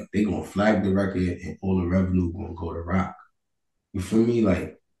 cool. Like they gonna flag the record and all the revenue gonna go to Rock. You feel me?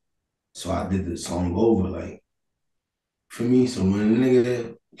 Like, so I did the song over, like, for me. So when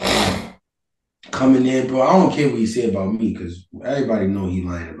a nigga coming in, bro, I don't care what he say about me, because everybody know he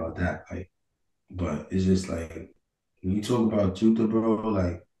lying about that. Like, but it's just like when you talk about Juther, bro,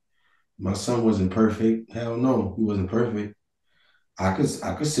 like my son wasn't perfect. Hell no, he wasn't perfect. I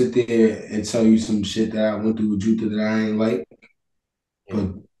could sit there and tell you some shit that I went through with Juther that I ain't like, Yeah.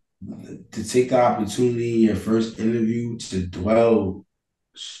 but to take the opportunity in your first interview to dwell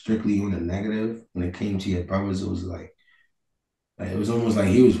strictly on the negative when it came to your brothers, it was like it was almost like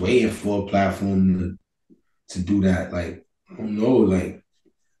he was waiting for a platform to do that. Like I don't know, like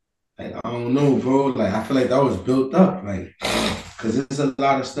I don't know, bro. Like I feel like that was built up, like because there's a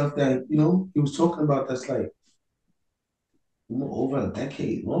lot of stuff that he was talking about that's like over a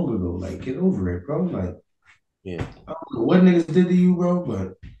decade long ago. Like get over it, bro. Like Yeah. I don't know what niggas did to you, bro,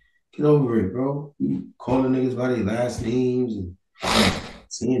 but get over it, bro. You calling niggas by their last names and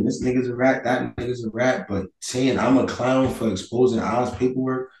saying this nigga's a rat, that nigga's a rat, but saying I'm a clown for exposing Oz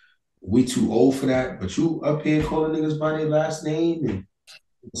paperwork, we too old for that. But you up here calling niggas by their last name and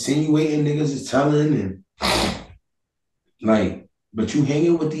insinuating niggas is telling and like, but you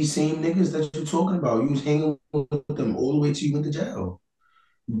hanging with these same niggas that you talking about. You was hanging with them all the way till you went to jail.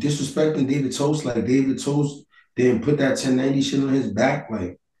 You disrespecting David Toast like David Toast didn't put that 1090 shit on his back.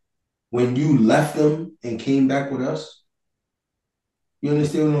 Like when you left them and came back with us, you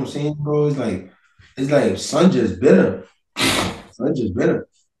understand what I'm saying, bro? It's like son just bitter. Son just bitter.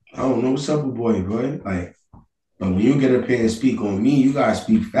 I don't know what's up with boy. Like, but when you get up here and speak on me, you gotta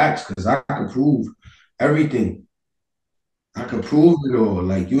speak facts because I can prove everything. I could prove it all.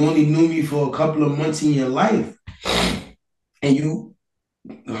 Like you only knew me for a couple of months in your life, and you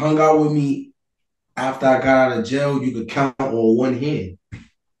hung out with me after I got out of jail. You could count on one hand.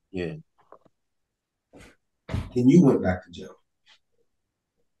 Yeah. Then you went back to jail.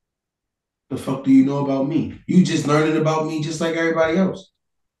 The fuck do you know about me? You just learning about me just like everybody else.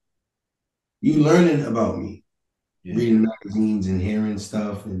 You learning about me, Yeah. reading magazines and hearing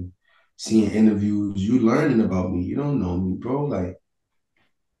stuff and seeing interviews. You learning about me. You don't know me, bro. Like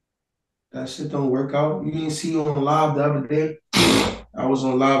that shit don't work out. You didn't see on live the other day. I was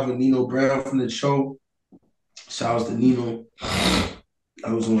on live with Nino Brown from the show. Shouts to Nino.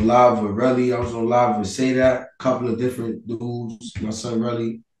 I was on live with Relly. I was on live with Say That. A couple of different dudes. My son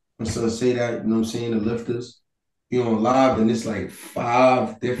Relly. My son Say That. You know what I'm saying? The lifters. You on live, and it's like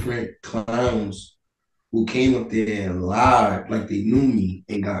 5 different clowns who came up there and lied like they knew me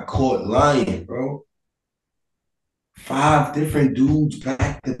and got caught lying, bro. 5 different dudes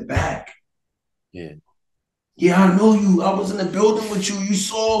back to back. Yeah. Yeah, I know you. I was in the building with you. You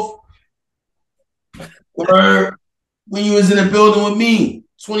saw word when you was in the building with me.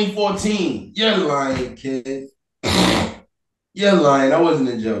 2014. You're lying, kid. You're lying. I wasn't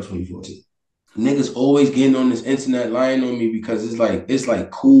in jail 2014. Niggas always getting on this internet lying on me because it's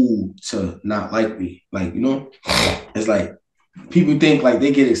like cool to not like me. Like, it's like people think like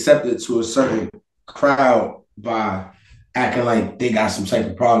they get accepted to a certain crowd by acting like they got some type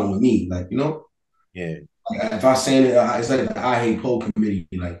of problem with me. Like, Yeah. like if I say it, it's like the I Hate Poe committee.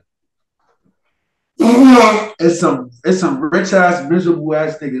 Like, it's some rich ass, miserable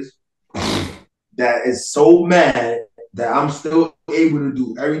ass niggas that is so mad that I'm still able to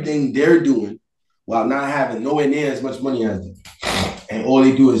do everything they're doing while not having nowhere near as much money as them. And all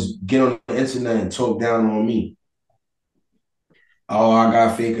they do is get on the internet and talk down on me. Oh, I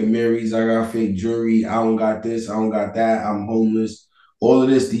got fake Marys, I got fake jewelry, I don't got this, I don't got that, I'm homeless. all of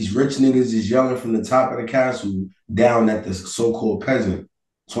this, these rich niggas is yelling from the top of the castle down at the so-called peasant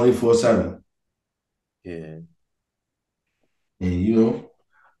 24/7. Yeah. And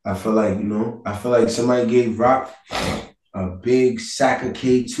I feel like, somebody gave Rock a big sack of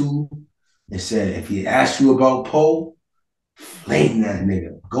K2 and said, if he asks you about Poe, flame that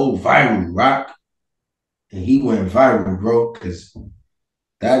nigga. Go viral, Rock. And he went viral, bro, because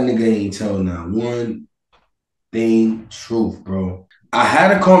that nigga ain't telling not one thing truth, bro. I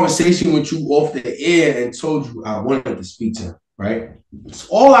had a conversation with you off the air and told you I wanted to speak to him, right? That's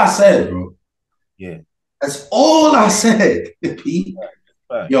all I said, bro. Yeah. That's all I said, Pete.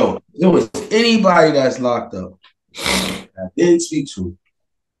 Right. Yo, there was anybody that's locked up that I didn't speak to,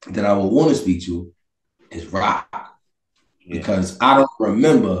 that I would want to speak to, is Rock. Yeah. Because I don't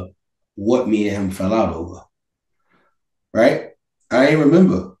remember what me and him fell out over. Right? I ain't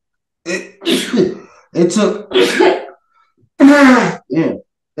remember. It took yeah.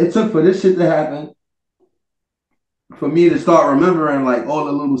 It took for this shit to happen for me to start remembering like all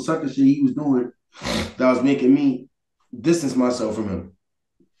the little sucker shit he was doing that was making me distance myself from him.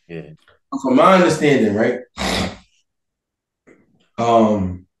 Yeah. From my understanding, right?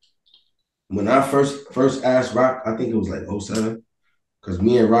 When I first asked Rock, I think it was like 07, because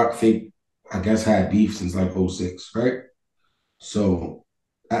me and Rock fake, I guess, had beef since like 06, right? So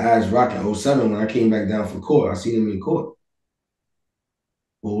I asked Rock at 07 when I came back down for court. I seen him in court.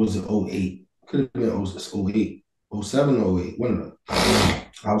 Or was it 08? Could have been 08, 07 or 08, one of them.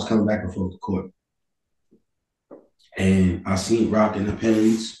 I was coming back and forth to court. And I seen Rock in the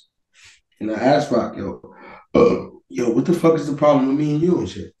pens. And I asked Rock, what the fuck is the problem with me and you and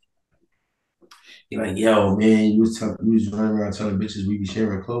shit? He like, yo, man, you was running around telling bitches we be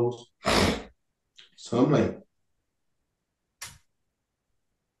sharing clothes. So I'm like,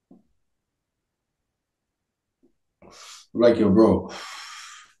 yo, bro,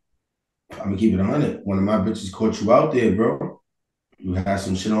 I'm gonna keep it 100. One of my bitches caught you out there, bro. You had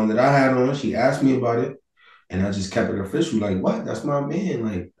some shit on that I had on. She asked me about it, and I just kept it official. Like, what? That's my man.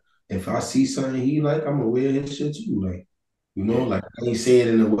 Like, if I see something he like, I'm gonna wear his shit too. Like, like I ain't say it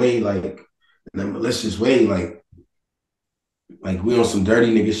in a way like in a malicious way, like we on some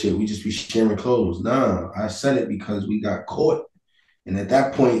dirty nigga shit. We just be sharing clothes. Nah, I said it because we got caught. And at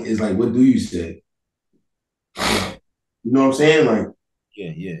that point, it's like, what do you say? You know what I'm saying? Like,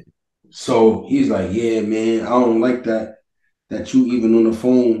 yeah. So he's like, yeah, man, I don't like that you even on the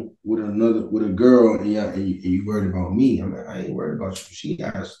phone with a girl and you worried about me. I'm like, I ain't worried about you. She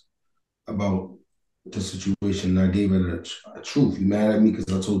asked about the situation and I gave her a truth. You mad at me because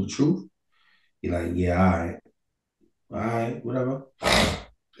I told the truth? He's like, yeah, all right, whatever.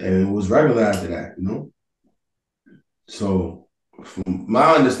 And it was regular after that, So from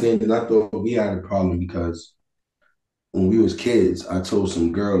my understanding, I thought we had a problem because when we was kids, I told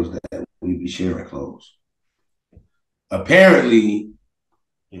some girls that we'd be sharing clothes. Apparently,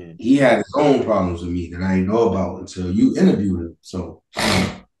 he had his own problems with me that I didn't know about until you interviewed him. So,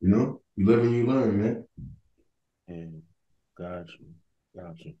 you live and you learn, man. Got you.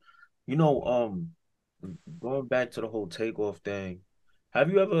 Going back to the whole Takeoff thing, have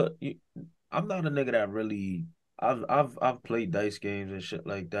you ever? I'm not a nigga that really. I've played dice games and shit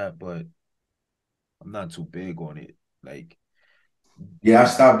like that, but I'm not too big on it. Like, yeah, I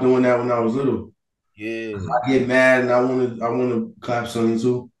stopped doing that when I was little. Yeah, I get mad and I want to clap something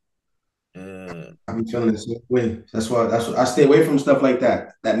too. Yeah. I be feeling the same way. That's why I stay away from stuff like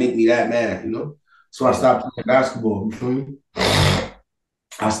that make me that mad, So I stopped playing basketball. You feel me?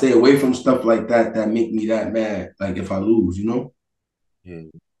 I stay away from stuff like that make me that mad. Like if I lose, Yeah.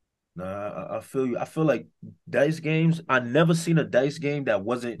 Nah, I feel you. I feel like dice games. I never seen a dice game that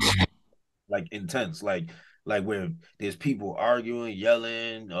wasn't like intense. Like where there's people arguing,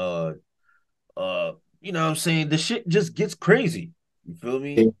 yelling, you know what I'm saying? The shit just gets crazy. You feel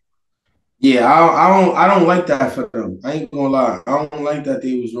me? Yeah, I don't like that for them. I ain't gonna lie. I don't like that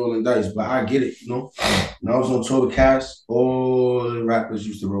they was rolling dice, but I get it, When I was on tour with Cass, all the rappers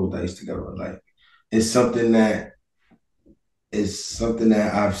used to roll dice together. Like it's something that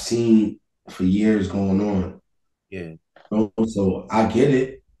I've seen for years going on. Yeah. So I get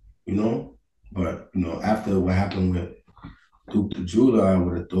it, But after what happened with Duke the Jeweler, I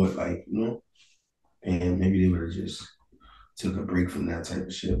would have thought like, and maybe they would have just took a break from that type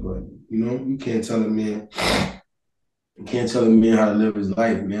of shit. But you can't tell a man. You can't tell a man how to live his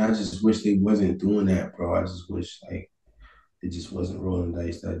life, man. I just wish they wasn't doing that, bro. I just wish like it just wasn't rolling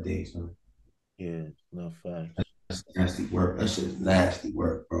dice that day. So Yeah, no facts. that's nasty work. That shit is nasty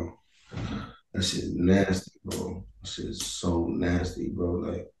work, bro. That shit is nasty, bro. That shit is so nasty, bro.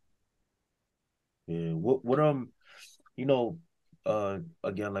 Like, Yeah. What you know,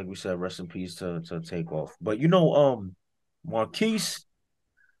 again, like we said, rest in peace to Takeoff. But Marquise,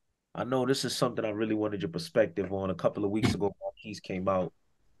 I know this is something I really wanted your perspective on. A couple of weeks ago, Marquise came out.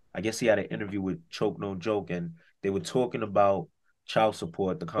 I guess he had an interview with Choke No Joke, and they were talking about child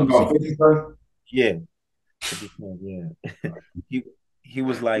support. The About conversation, 50 son? yeah, 50 Cent, yeah. he he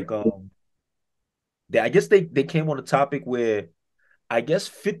was like, I guess they came on a topic where I guess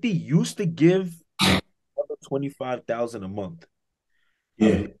 50 used to give 25,000 a month, I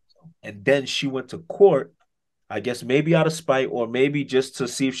Yeah. believe. So. And then she went to court, I guess maybe out of spite or maybe just to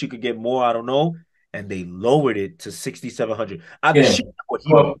see if she could get more. I don't know. And they lowered it to 6,700. Either Yeah. she or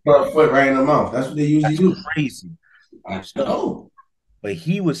he did. Put a foot right in the mouth. That's what they usually That's do. crazy. I So, know. but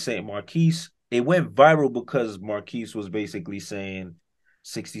he was saying Marquise, it went viral because Marquise was basically saying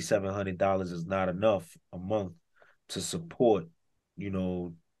 $6,700 is not enough a month to support, you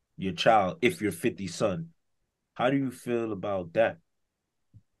know, your child if you're 50 son. How do you feel about that?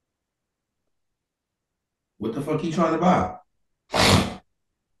 What the fuck you trying to buy?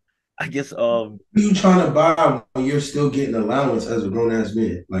 I guess What are you trying to buy when you're still getting allowance as a grown ass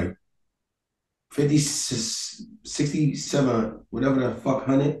man? Like 50, 67, whatever the fuck,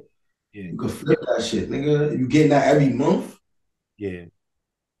 100. yeah, You could flip that shit, nigga. You getting that every month? yeah,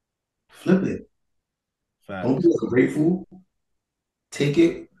 Flip it. Don't facts. be ungrateful. Take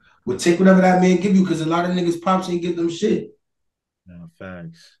it. Well, take whatever that man give you because a lot of niggas pops ain't give them shit. No,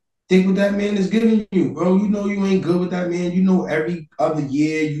 facts. Take what that man is giving you, bro. You know you ain't good with that man. You know every other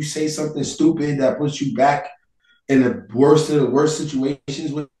year you say something stupid that puts you back in the worst of the worst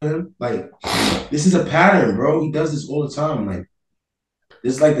situations with him. Like, this is a pattern, bro. He does this all the time. Like,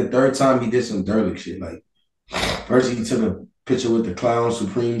 this is like the third time he did some Drilly shit. Like, first he took a picture with the Clown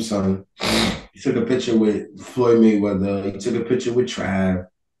Supreme son. He took a picture with Floyd Mayweather. He took a picture with Trav.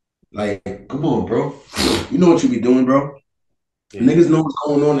 Like, come on, bro. You know what you be doing, bro. Yeah, Niggas know what's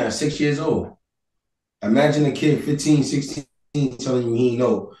going on at 6 years old. Imagine a kid 15, 16 telling you he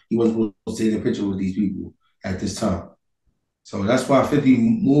know he wasn't supposed to take a picture with these people at this time. So that's why 50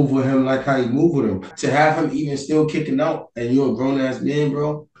 move with him like how he moved with him. To have him even still kicking out and you're a grown ass man,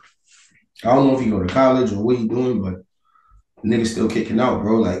 bro. I don't know if you go to college or what you doing, but the nigga still kicking out,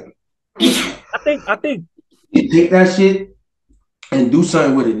 bro. Like, I think take that shit and do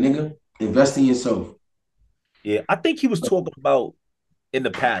something with it, nigga. Invest in yourself. yeah, I think he was talking about in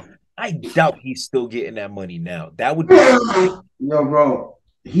the past. I doubt he's still getting that money now. That would be Yo, bro,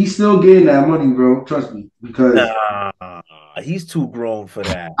 he's still getting that money, bro. Trust me, because nah. He's too grown for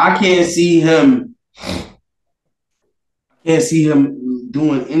that. I can't see him. Can't see him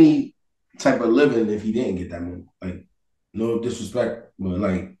doing any type of living if he didn't get that money. Like, no disrespect, but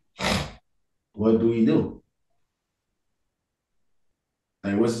like, what do he do?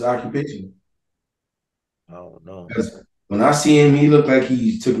 Like, what's his occupation? I don't know. Because when I see him, he look like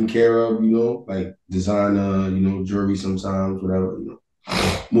he's taken care of, like designer, jewelry sometimes, whatever,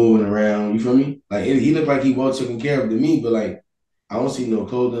 moving around. You feel me? Like he looked like he well taken care of to me, but like I don't see no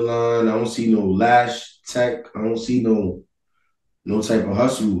clothing line, I don't see no lash tech, I don't see no type of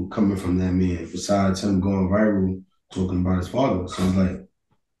hustle coming from that man besides him going viral talking about his father. So it's like,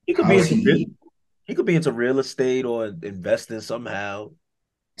 He could be how's into real, he? he could be into real estate or investing somehow.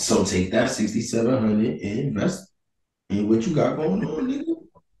 So take that 6,700 and invest in what you got going on, nigga.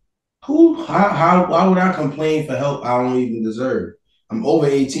 Why would I complain for help I don't even deserve? I'm over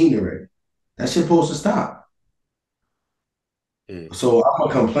 18 already. That shit supposed to stop. Yeah. So I'm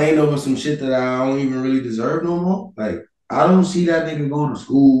gonna complain over some shit that I don't even really deserve no more. Like, I don't see that nigga going to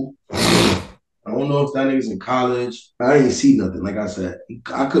school. I don't know if that nigga's in college. I ain't see nothing. Like I said,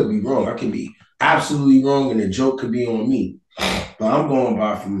 I could be wrong. I could be absolutely wrong, and the joke could be on me. But I'm going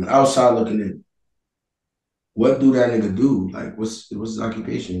by from the outside looking in. What do that nigga do? Like, what's his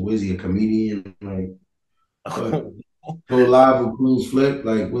occupation? Was he a comedian? Like, what? Go live with Queen's Flip?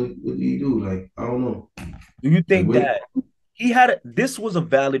 Like, what do you do? Like, I don't know. Do you Like, think what? that this was a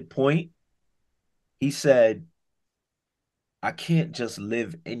valid point? He said, I can't just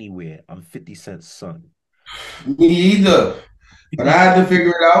live anywhere. I'm 50 Cent's son. Me either. But 50 I Cent, had to figure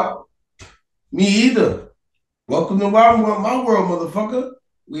it out. Me either. Welcome to my world, motherfucker.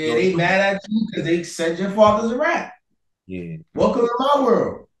 Where yo, they mad at you because they said your father's a rat. yeah. Welcome to my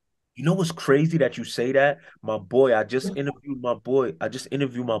world. You know what's crazy that you say that? My boy, I just interviewed my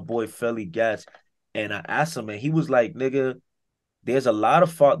boy Felly Gas, and I asked him, and he was like, nigga, there's a lot of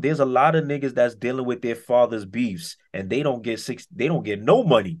niggas that's dealing with their father's beefs, and they don't get no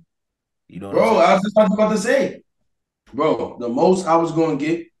money. You know what I'm Bro, saying? I was just about to say, bro, the most I was going to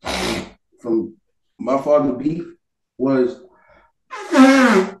get from my father beef was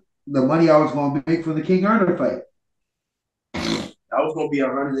the money I was going to make for the King Earner fight. I was gonna be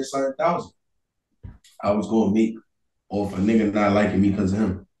 100,000. I was gonna make off a nigga not liking me because of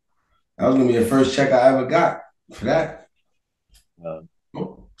him. That was gonna be the first check I ever got for that. Uh,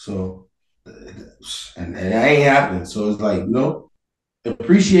 So, and that ain't happening. So it's like,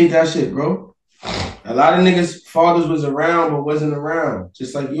 appreciate that shit, bro. A lot of niggas' fathers was around but wasn't around,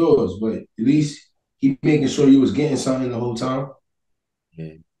 just like yours. But at least he making sure you was getting something the whole time.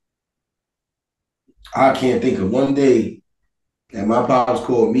 yeah, I can't think of one day that my pops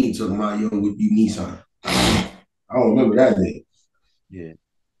called me talking about, yo, you need something. I don't remember that day. yeah,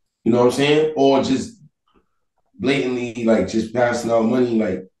 You know what I'm saying? Or just blatantly, like, just passing out money,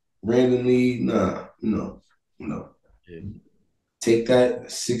 like, randomly. Nah, no, no. yeah, Take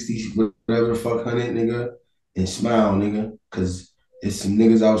that 60, whatever the fuck, 100, nigga, and smile, nigga. Because it's some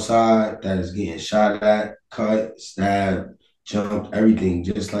niggas outside that is getting shot at, cut, stabbed, jumped, everything,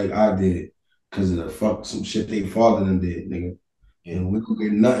 just like I did. Because of the fuck, some shit they father them did, nigga. yeah. And we don't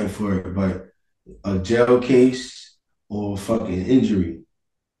get nothing for it but a jail case or fucking injury.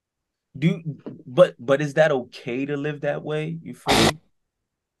 Do but is that okay to live that way? You feel me?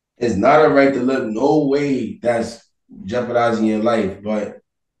 It's not a right to live no way that's jeopardizing your life, but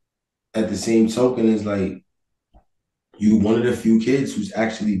at the same token, it's like you one of the few kids who's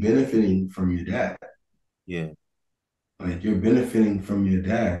actually benefiting from your dad. Yeah, Like you're benefiting from your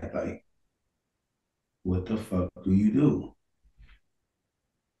dad. Like, what the fuck do you do?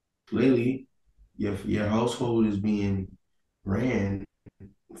 Clearly, your household is being ran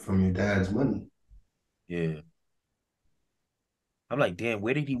from your dad's money. yeah. I'm like, damn,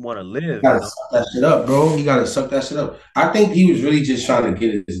 where did he want to You live? You gotta know? suck that shit up, bro. You gotta suck that shit up. I think he was really just trying to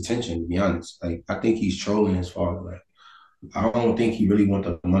get his attention, to be honest. Like, I think he's trolling his father. Like, I don't think he really want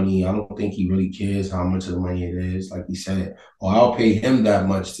the money. I don't think he really cares how much of the money it is. Like he said, or I'll pay him that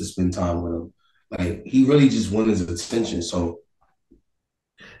much to spend time with him. Like he really just wanted his attention. So,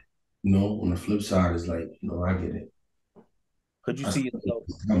 on the flip side, is like, I get it. Could you see yourself?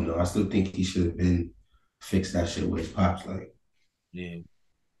 I don't know. I still think he should have been fixed that shit with his pops. Like, Yeah.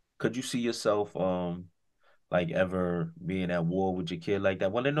 Could you see yourself like ever being at war with your kid like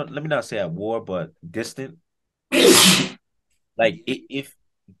that? Well, let me not say at war, but distant. Like if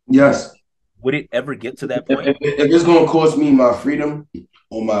yes, would it ever get to that point? if it's gonna cost me my freedom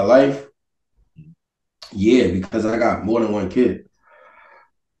or my life, yeah, because I got more than one kid,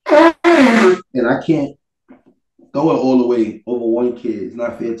 and I can't throw it all the way over one kid. It's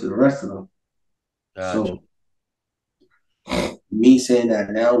not fair to the rest of them. Gotcha. So me saying that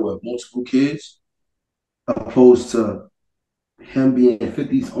now with multiple kids, opposed to him being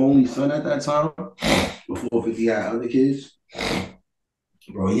 50's only son at that time, before 50 had other kids.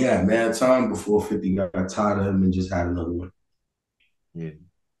 Bro, he had mad time before 50 got tired of him and just had another one. Yeah.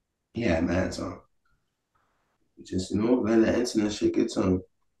 He had mad time. Just, letting the internet shit get to him.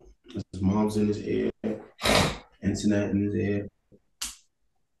 His mom's in his ear, internet in his ear,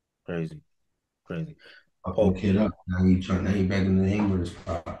 Crazy. Crazy. fucking the Pope, kid up. Now he back in the hang with his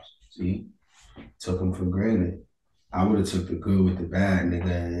pops. See? Took him for granted. I would have took the good with the bad, nigga,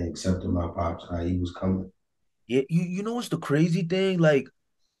 and accepted my pops how he was coming. yeah, you know what's the crazy thing? Like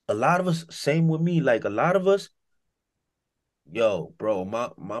a lot of us, same with me, like a lot of us, yo, bro,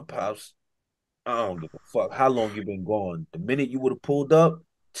 my pops, I don't give a fuck how long you been gone. The minute you would have pulled up,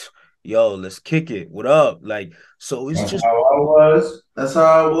 yo, let's kick it. What up? Like, so it's That's just how I was. That's how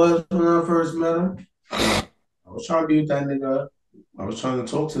I was when I first met him. I was trying to be with that nigga. I was trying to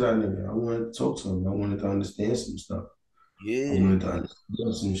talk to that nigga. I wanted to talk to him. I wanted to understand some stuff. I yeah, wanted to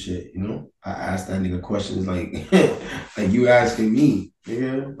understand some shit. I asked that nigga questions like like you asking me,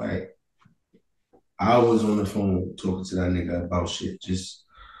 nigga. Like I was on the phone talking to that nigga about shit, just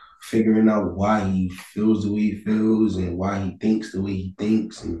figuring out why he feels the way he feels and why he thinks the way he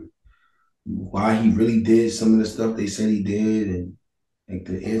thinks and why he really did some of the stuff they said he did. And like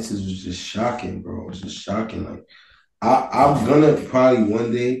the answers was just shocking, bro. It was just shocking. Like I'm gonna probably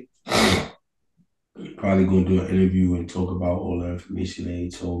one day probably gonna do an interview and talk about all the information that he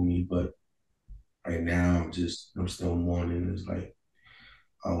told me. But right now I'm still mourning. It's like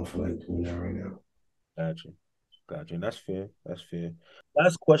I don't feel like doing that right now. gotcha, gotcha. And that's fair. That's fair.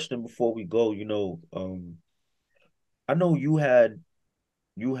 Last question before we go, I know you had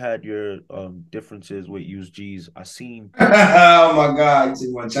your differences with use G's. I seen Oh my god, you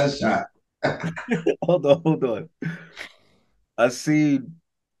took my chest shot. hold on. I seen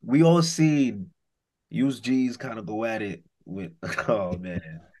we all seen use G's kind of go at it with oh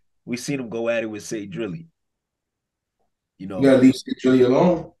man. We seen him go at it with say Drilly. You You gotta know, leave Drilly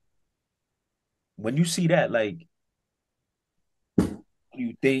alone. when you see that, like, what do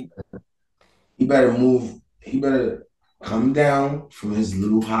you think? He better move. He better. come down from his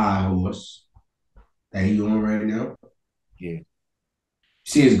little high horse that he on right now. Yeah.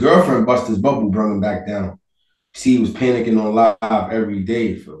 See, his girlfriend bust his bubble, brought him back down. See, he was panicking on live every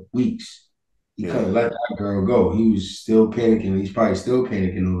day for weeks. He Yeah. couldn't let that girl go. He was still panicking. He's probably still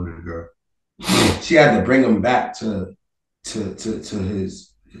panicking over the girl. She had to bring him back to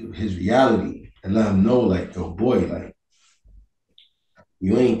his reality and let him know, like, yo, boy, like,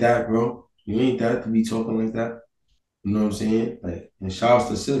 you ain't that, bro. You ain't that to be talking like that. You know what I'm saying? Like, and shouts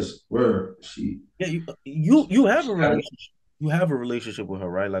to sis, where she, Yeah, you have a relationship. You have a relationship with her,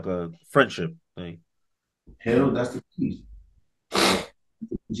 right? Like a friendship thing. hell, that's the key.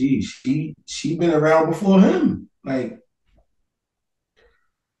 Gee, she been around before him. Like,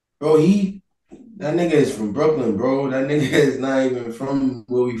 bro, that nigga is from Brooklyn, bro. That nigga is not even from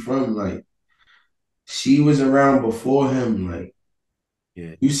where we from. Like, she was around before him. Like,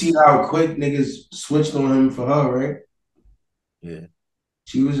 Yeah. you see how quick niggas switched on him for her, right? Yeah.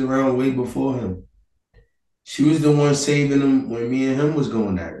 She was around way before him. She was the one saving him when me and him was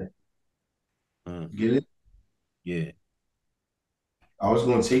going at it. Get it? Yeah. I was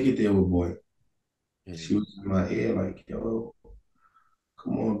gonna take it there with boy. Yeah. She was in my ear, like, yo,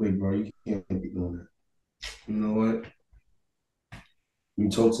 come on, big bro, you can't be doing that. You know what? You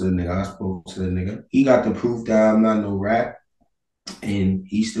talk to the nigga. I spoke to the nigga. He got the proof that I'm not no rat, and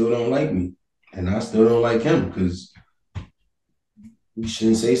he still don't like me, and I still don't like him because you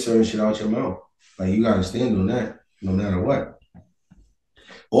shouldn't say certain shit out your mouth. Like you gotta stand on that, no matter what.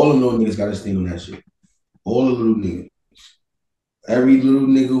 All of them little niggas gotta stand on that shit. All the little niggas. Every little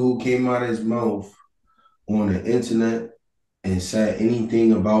nigga who came out of his mouth on the internet and said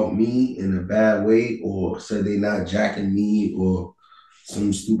anything about me in a bad way or said they not jacking me or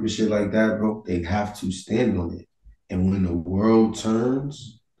some stupid shit like that, bro, they have to stand on it. And when the world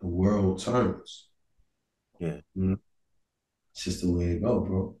turns, the world turns. Yeah. Mm-hmm. It's just the way it go,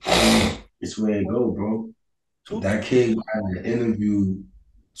 bro. It's the way it go, bro. That kid had an interview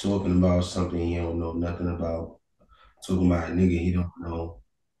talking about something he don't know nothing about, talking about a nigga he don't know.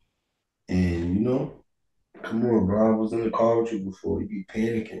 And you know, come on, bro. I was in the car with you before. You be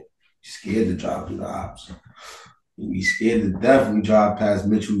panicking. You scared to drive through the ops. You be scared to death when you drive past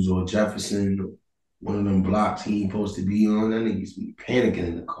Mitchell's or Jefferson, or one of them blocks he ain't supposed to be on. That niggas be panicking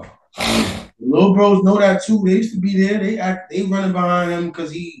in the car. The little bros know that too. They used to be there. They running behind him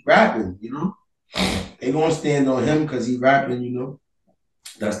because he rapping, you know. They gonna stand on him because he rapping, you know.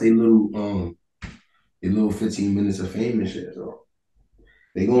 That's their little 15 minutes of fame and shit. So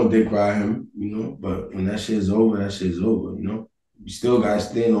they gonna dick ride him, you know. But when that shit's over, that shit's over, you know. You still gotta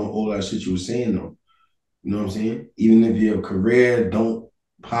stand on all that shit you were saying though. You know what I'm saying? Even if your career don't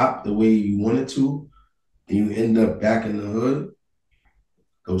pop the way you want it to, and you end up back in the hood,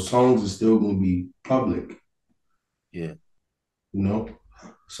 those songs are still gonna be public. Yeah. You know?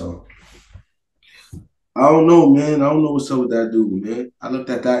 So I don't know, man. I don't know what's up with that dude, man. I looked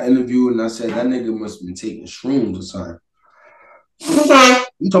at that interview and I said that nigga must have been taking shrooms or something.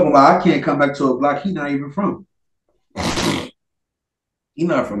 You talking about I can't come back to a block he not even from. He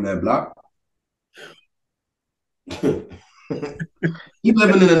not from that block. He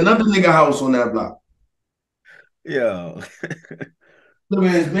living in another nigga house on that block. Yeah. Living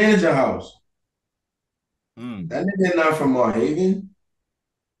in his manager house. Mm. That nigga not from Marhaven.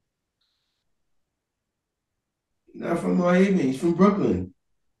 He's not from Marhaven. He's from Brooklyn.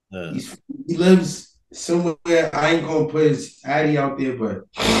 Yeah. He lives somewhere. I ain't gonna put his addy out there, but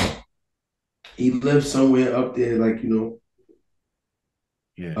he lives somewhere up there, like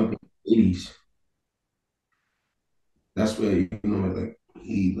Yeah. up in the 80s. That's where like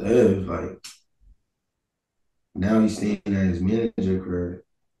he lives. Like now he's staying at his manager crib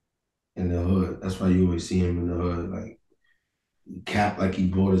in the hood. That's why you always see him in the hood. Like he cap like he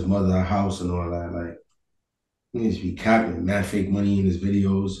bought his mother a house and all that. Like he needs to be capping mad fake money in his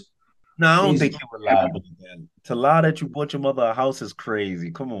videos. No, I don't He's think you would lie about that. To lie that you bought your mother a house is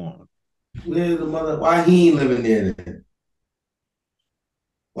crazy. Come on. where's the mother? Why he ain't living there then?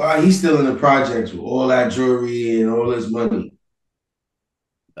 Why he's still in the projects with all that jewelry and all his money?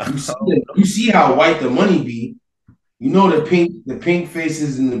 You see how white the money be. You know the pink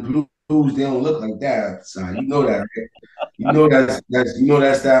faces and the blues, they don't look like that outside. You know that, right?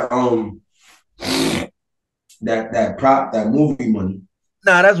 That prop, that movie money.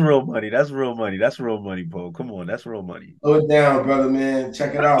 Nah, that's real money. That's real money. That's real money, Bo. Come on, that's real money. Slow it down, brother, man.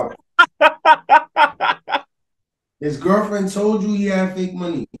 Check it out. His girlfriend told you he had fake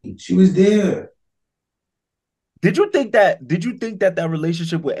money. She was there. Did you think that that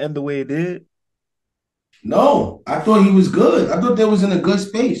relationship would end the way it did? No, I thought he was good. I thought they was in a good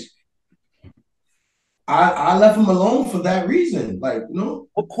space. I left him alone for that reason. Like,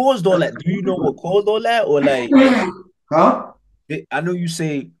 What caused all that? Do you know what caused all that, or like? huh? I know you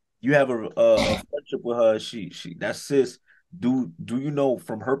say you have a friendship with her. She that's sis. Do you know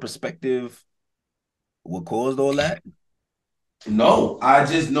from her perspective what caused all that? No, I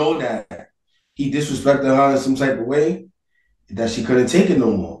just know that he disrespected her in some type of way that she couldn't take it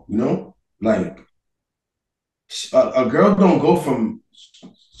no more. Like a girl don't go from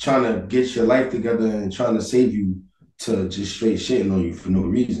trying to get your life together and trying to save you to just straight shitting on you for no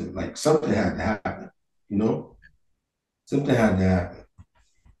reason. Like something had to happen. You know, something had to happen.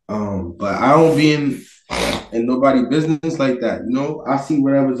 But I don't be in nobody business like that. I see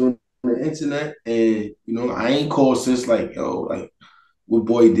whatever's on the internet, and I ain't called sis like yo, like what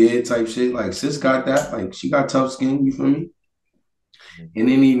boy did type shit. Like sis got that, like she got tough skin. You feel me? It ain't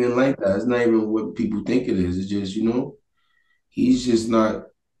even like that. It's not even what people think it is. It's just he's just not.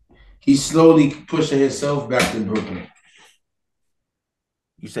 He's slowly pushing himself back to Brooklyn.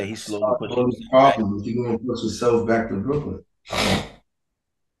 You say he's slowly Stop pushing all these himself back. problems. He's gonna push himself back to Brooklyn.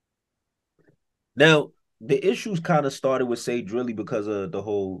 Now the issues kind of started with Say Drilly because of the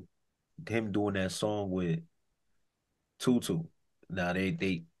whole him doing that song with Tutu. Now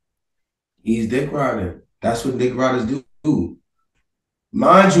they He's dick riding. That's what dick riders do.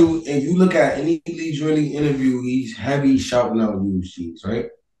 Mind you, if you look at any Lee Drilly interview, he's heavy shouting out UGs, right?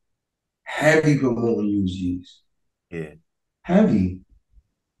 Heavy promoting UGs. yeah Heavy.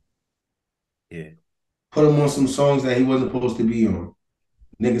 yeah Put him on some songs that he wasn't supposed to be on.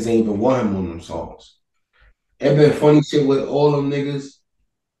 Niggas ain't even want him on them songs. It been funny shit with all them niggas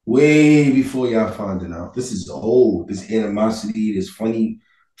way before y'all find it out. This is old. This animosity, this funny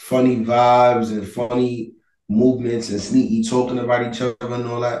vibes and funny movements and sneaky talking about each other and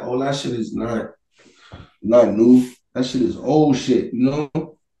all that. All that shit is not new. That shit is old shit.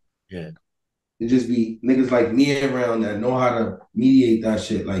 yeah It just be niggas like me around that know how to mediate that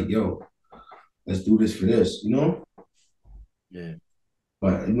shit. Like, yo, let's do this for this. yeah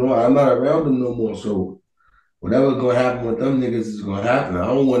But I'm not around them no more. So whatever's gonna happen with them niggas is gonna happen. I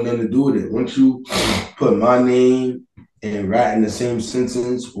don't want nothing to do with it. Once you put my name and rat in the same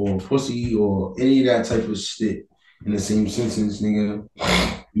sentence or pussy or any of that type of shit in the same sentence, nigga,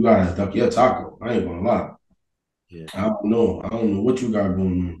 you gotta duck your taco. I ain't gonna lie. yeah I don't know. I don't know what you got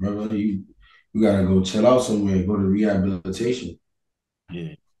going on, brother. You gotta go chill out somewhere, go to rehabilitation.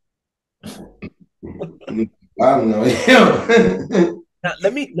 yeah. I don't know. Now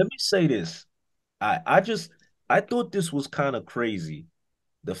let me say this. I just I thought this was kind of crazy.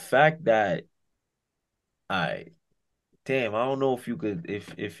 The fact that I damn, I don't know if you could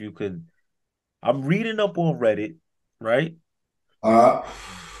if you could I'm reading up on Reddit, right? uh,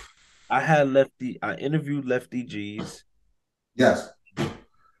 I interviewed Lefty G's yes,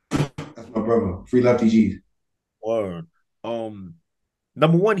 that's my brother. Free Lefty G's. or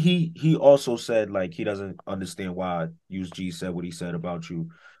number one, he also said like he doesn't understand why Use G said what he said about you.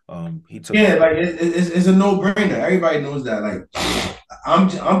 He took Yeah, it. like it's a no brainer. Everybody knows that. Like I'm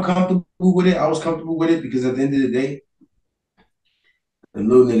comfortable with it. I was comfortable with it because at the end of the day, the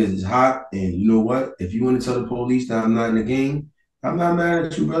little niggas is hot. And you know what? If you want to tell the police that I'm not in the game, I'm not mad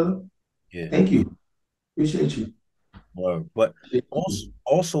at you, brother. Yeah. Thank you. Appreciate you. But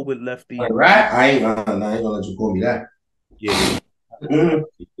also with Like Lefty, rat, I ain't gonna let you call me that. yeah, yeah. Mm-mm,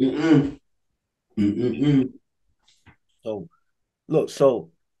 mm-mm, mm-mm. So look,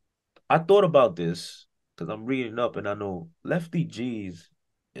 so I thought about this because I'm reading up and I know Lefty G's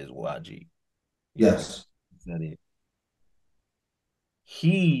is YG. You know, Yes. that it.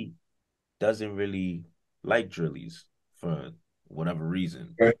 He doesn't really like drillies for whatever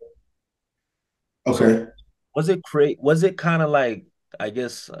reason. Okay. So Okay. was it kind of like I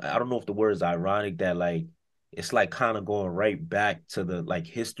guess I don't know if the word is ironic that like it's like kind of going right back to the like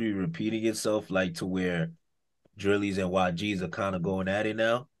history repeating itself, like to where drillies and YGs are kind of going at it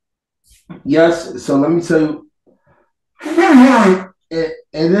now. Yes. So let me tell you, it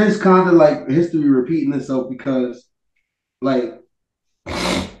is kind of like history repeating itself because like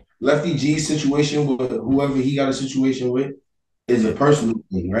Lefty G's situation with whoever he got a situation with is a Yeah, personal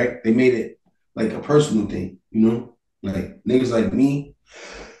thing, right? They made it like a personal thing. Like niggas like me,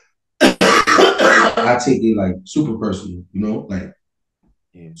 I take it like super personal, like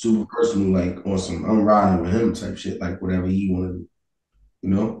yeah, super personal, like on some I'm riding with him type shit, like whatever he wanted to do.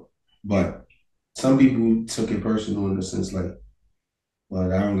 yeah, But some people took it personal in the sense like, well,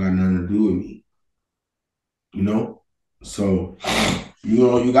 that don't got nothing to do with me. So,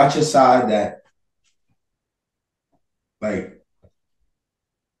 you got your side that like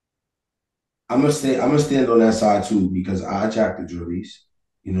I'm gonna stand on that side too because I attract the Drillies.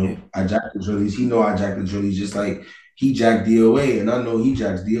 You know, Yeah. I jack the Drillies. He know I jack the Drillies just like he jacked DOA, and I know he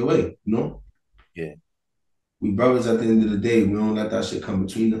jacks DOA. You know, Yeah. we brothers at the end of the day. We don't let that shit come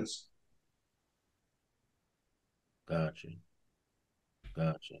between us. Gotcha.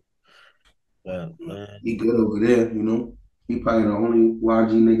 Gotcha. Yeah, man. He good over there, you know. He probably the only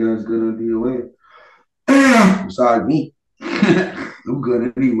YG nigga that's good on DOA. Besides me. I'm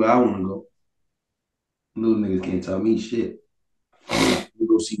good anywhere I want to go. Little niggas can't tell me shit. We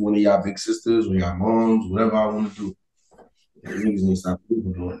go see one of y'all big sisters or y'all moms, whatever I want to do. Niggas ain't stop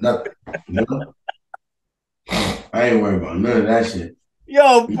people doing nothing. You know? I ain't worried about none of that shit.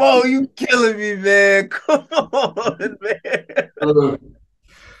 Yo, bro, you killing me, man. Come on, man. Yo.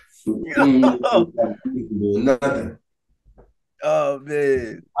 Doing nothing. Oh,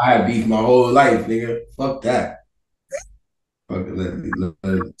 man. I had beef my whole life, nigga. Fuck that. Fuck it.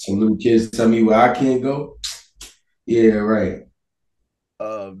 Let some little kids tell me where I can't go. Yeah, right.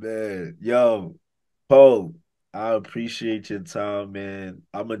 Oh, man. Yo, Poe, I appreciate your time, man.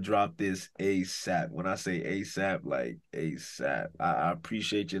 I'm going to drop this ASAP. When I say ASAP, like ASAP. I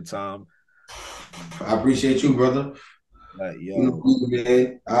appreciate your time. I appreciate you, brother. Like, You know, yo,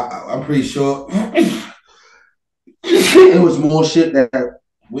 man. I'm pretty sure it was more shit that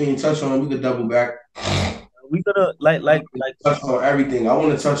we ain't touch on. We could double back. we gonna like Touch on everything. I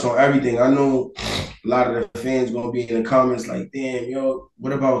want to touch on everything. I know a lot of the fans gonna be in the comments like, "Damn, yo,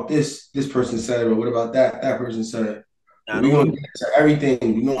 what about this? This person said, or what about that? That person said." But not we're gonna only get into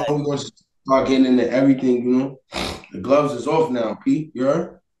everything. You know, that, we're gonna start getting into everything. You know, the gloves is off now, Pete. You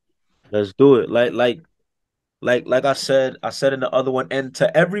heard? let's do it. Like I said in the other one, and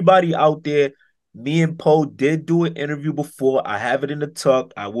to everybody out there, me and Poe did do an interview before. I have it in the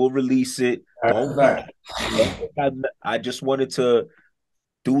tuck. I will release it. That's a fact. Don't think I just wanted to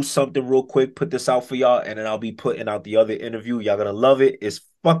do something real quick, put this out for y'all, and then I'll be putting out the other interview. Y'all gonna love it. It's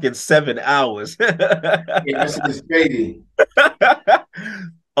fucking 7 hours. Yeah, that's just crazy.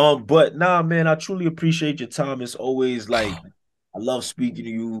 But nah, man, I truly appreciate your time. It's always like I love speaking to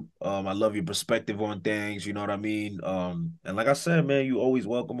you. I love your perspective on things. You know what I mean? And like I said, man, you always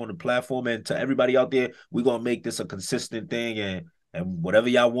welcome on the platform. And to everybody out there, we're gonna make this a consistent thing. And whatever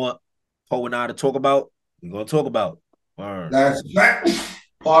y'all want Poe and I to talk about, we're gonna talk about. All right. That's a fact.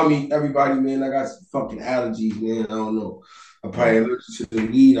 Pardon me, everybody, man. I got some fucking allergies, man. I don't know. I probably allergic to the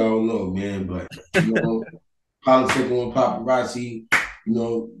weed. I don't know, man. But you know, politicking with paparazzi. You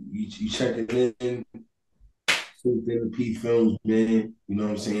know, you checking in. Since then, the PPhilms, man. You know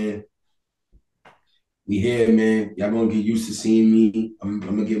what I'm saying? We here, man. Y'all gonna get used to seeing me. I'm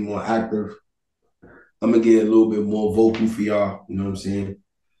gonna get more active. I'm gonna get a little bit more vocal for y'all. You know what I'm saying?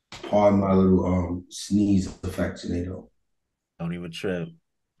 Pardon my little sneeze effect today, though. Don't even trip.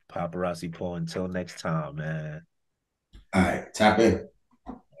 Paparazzi Po. Until next time, man. All right, tap in.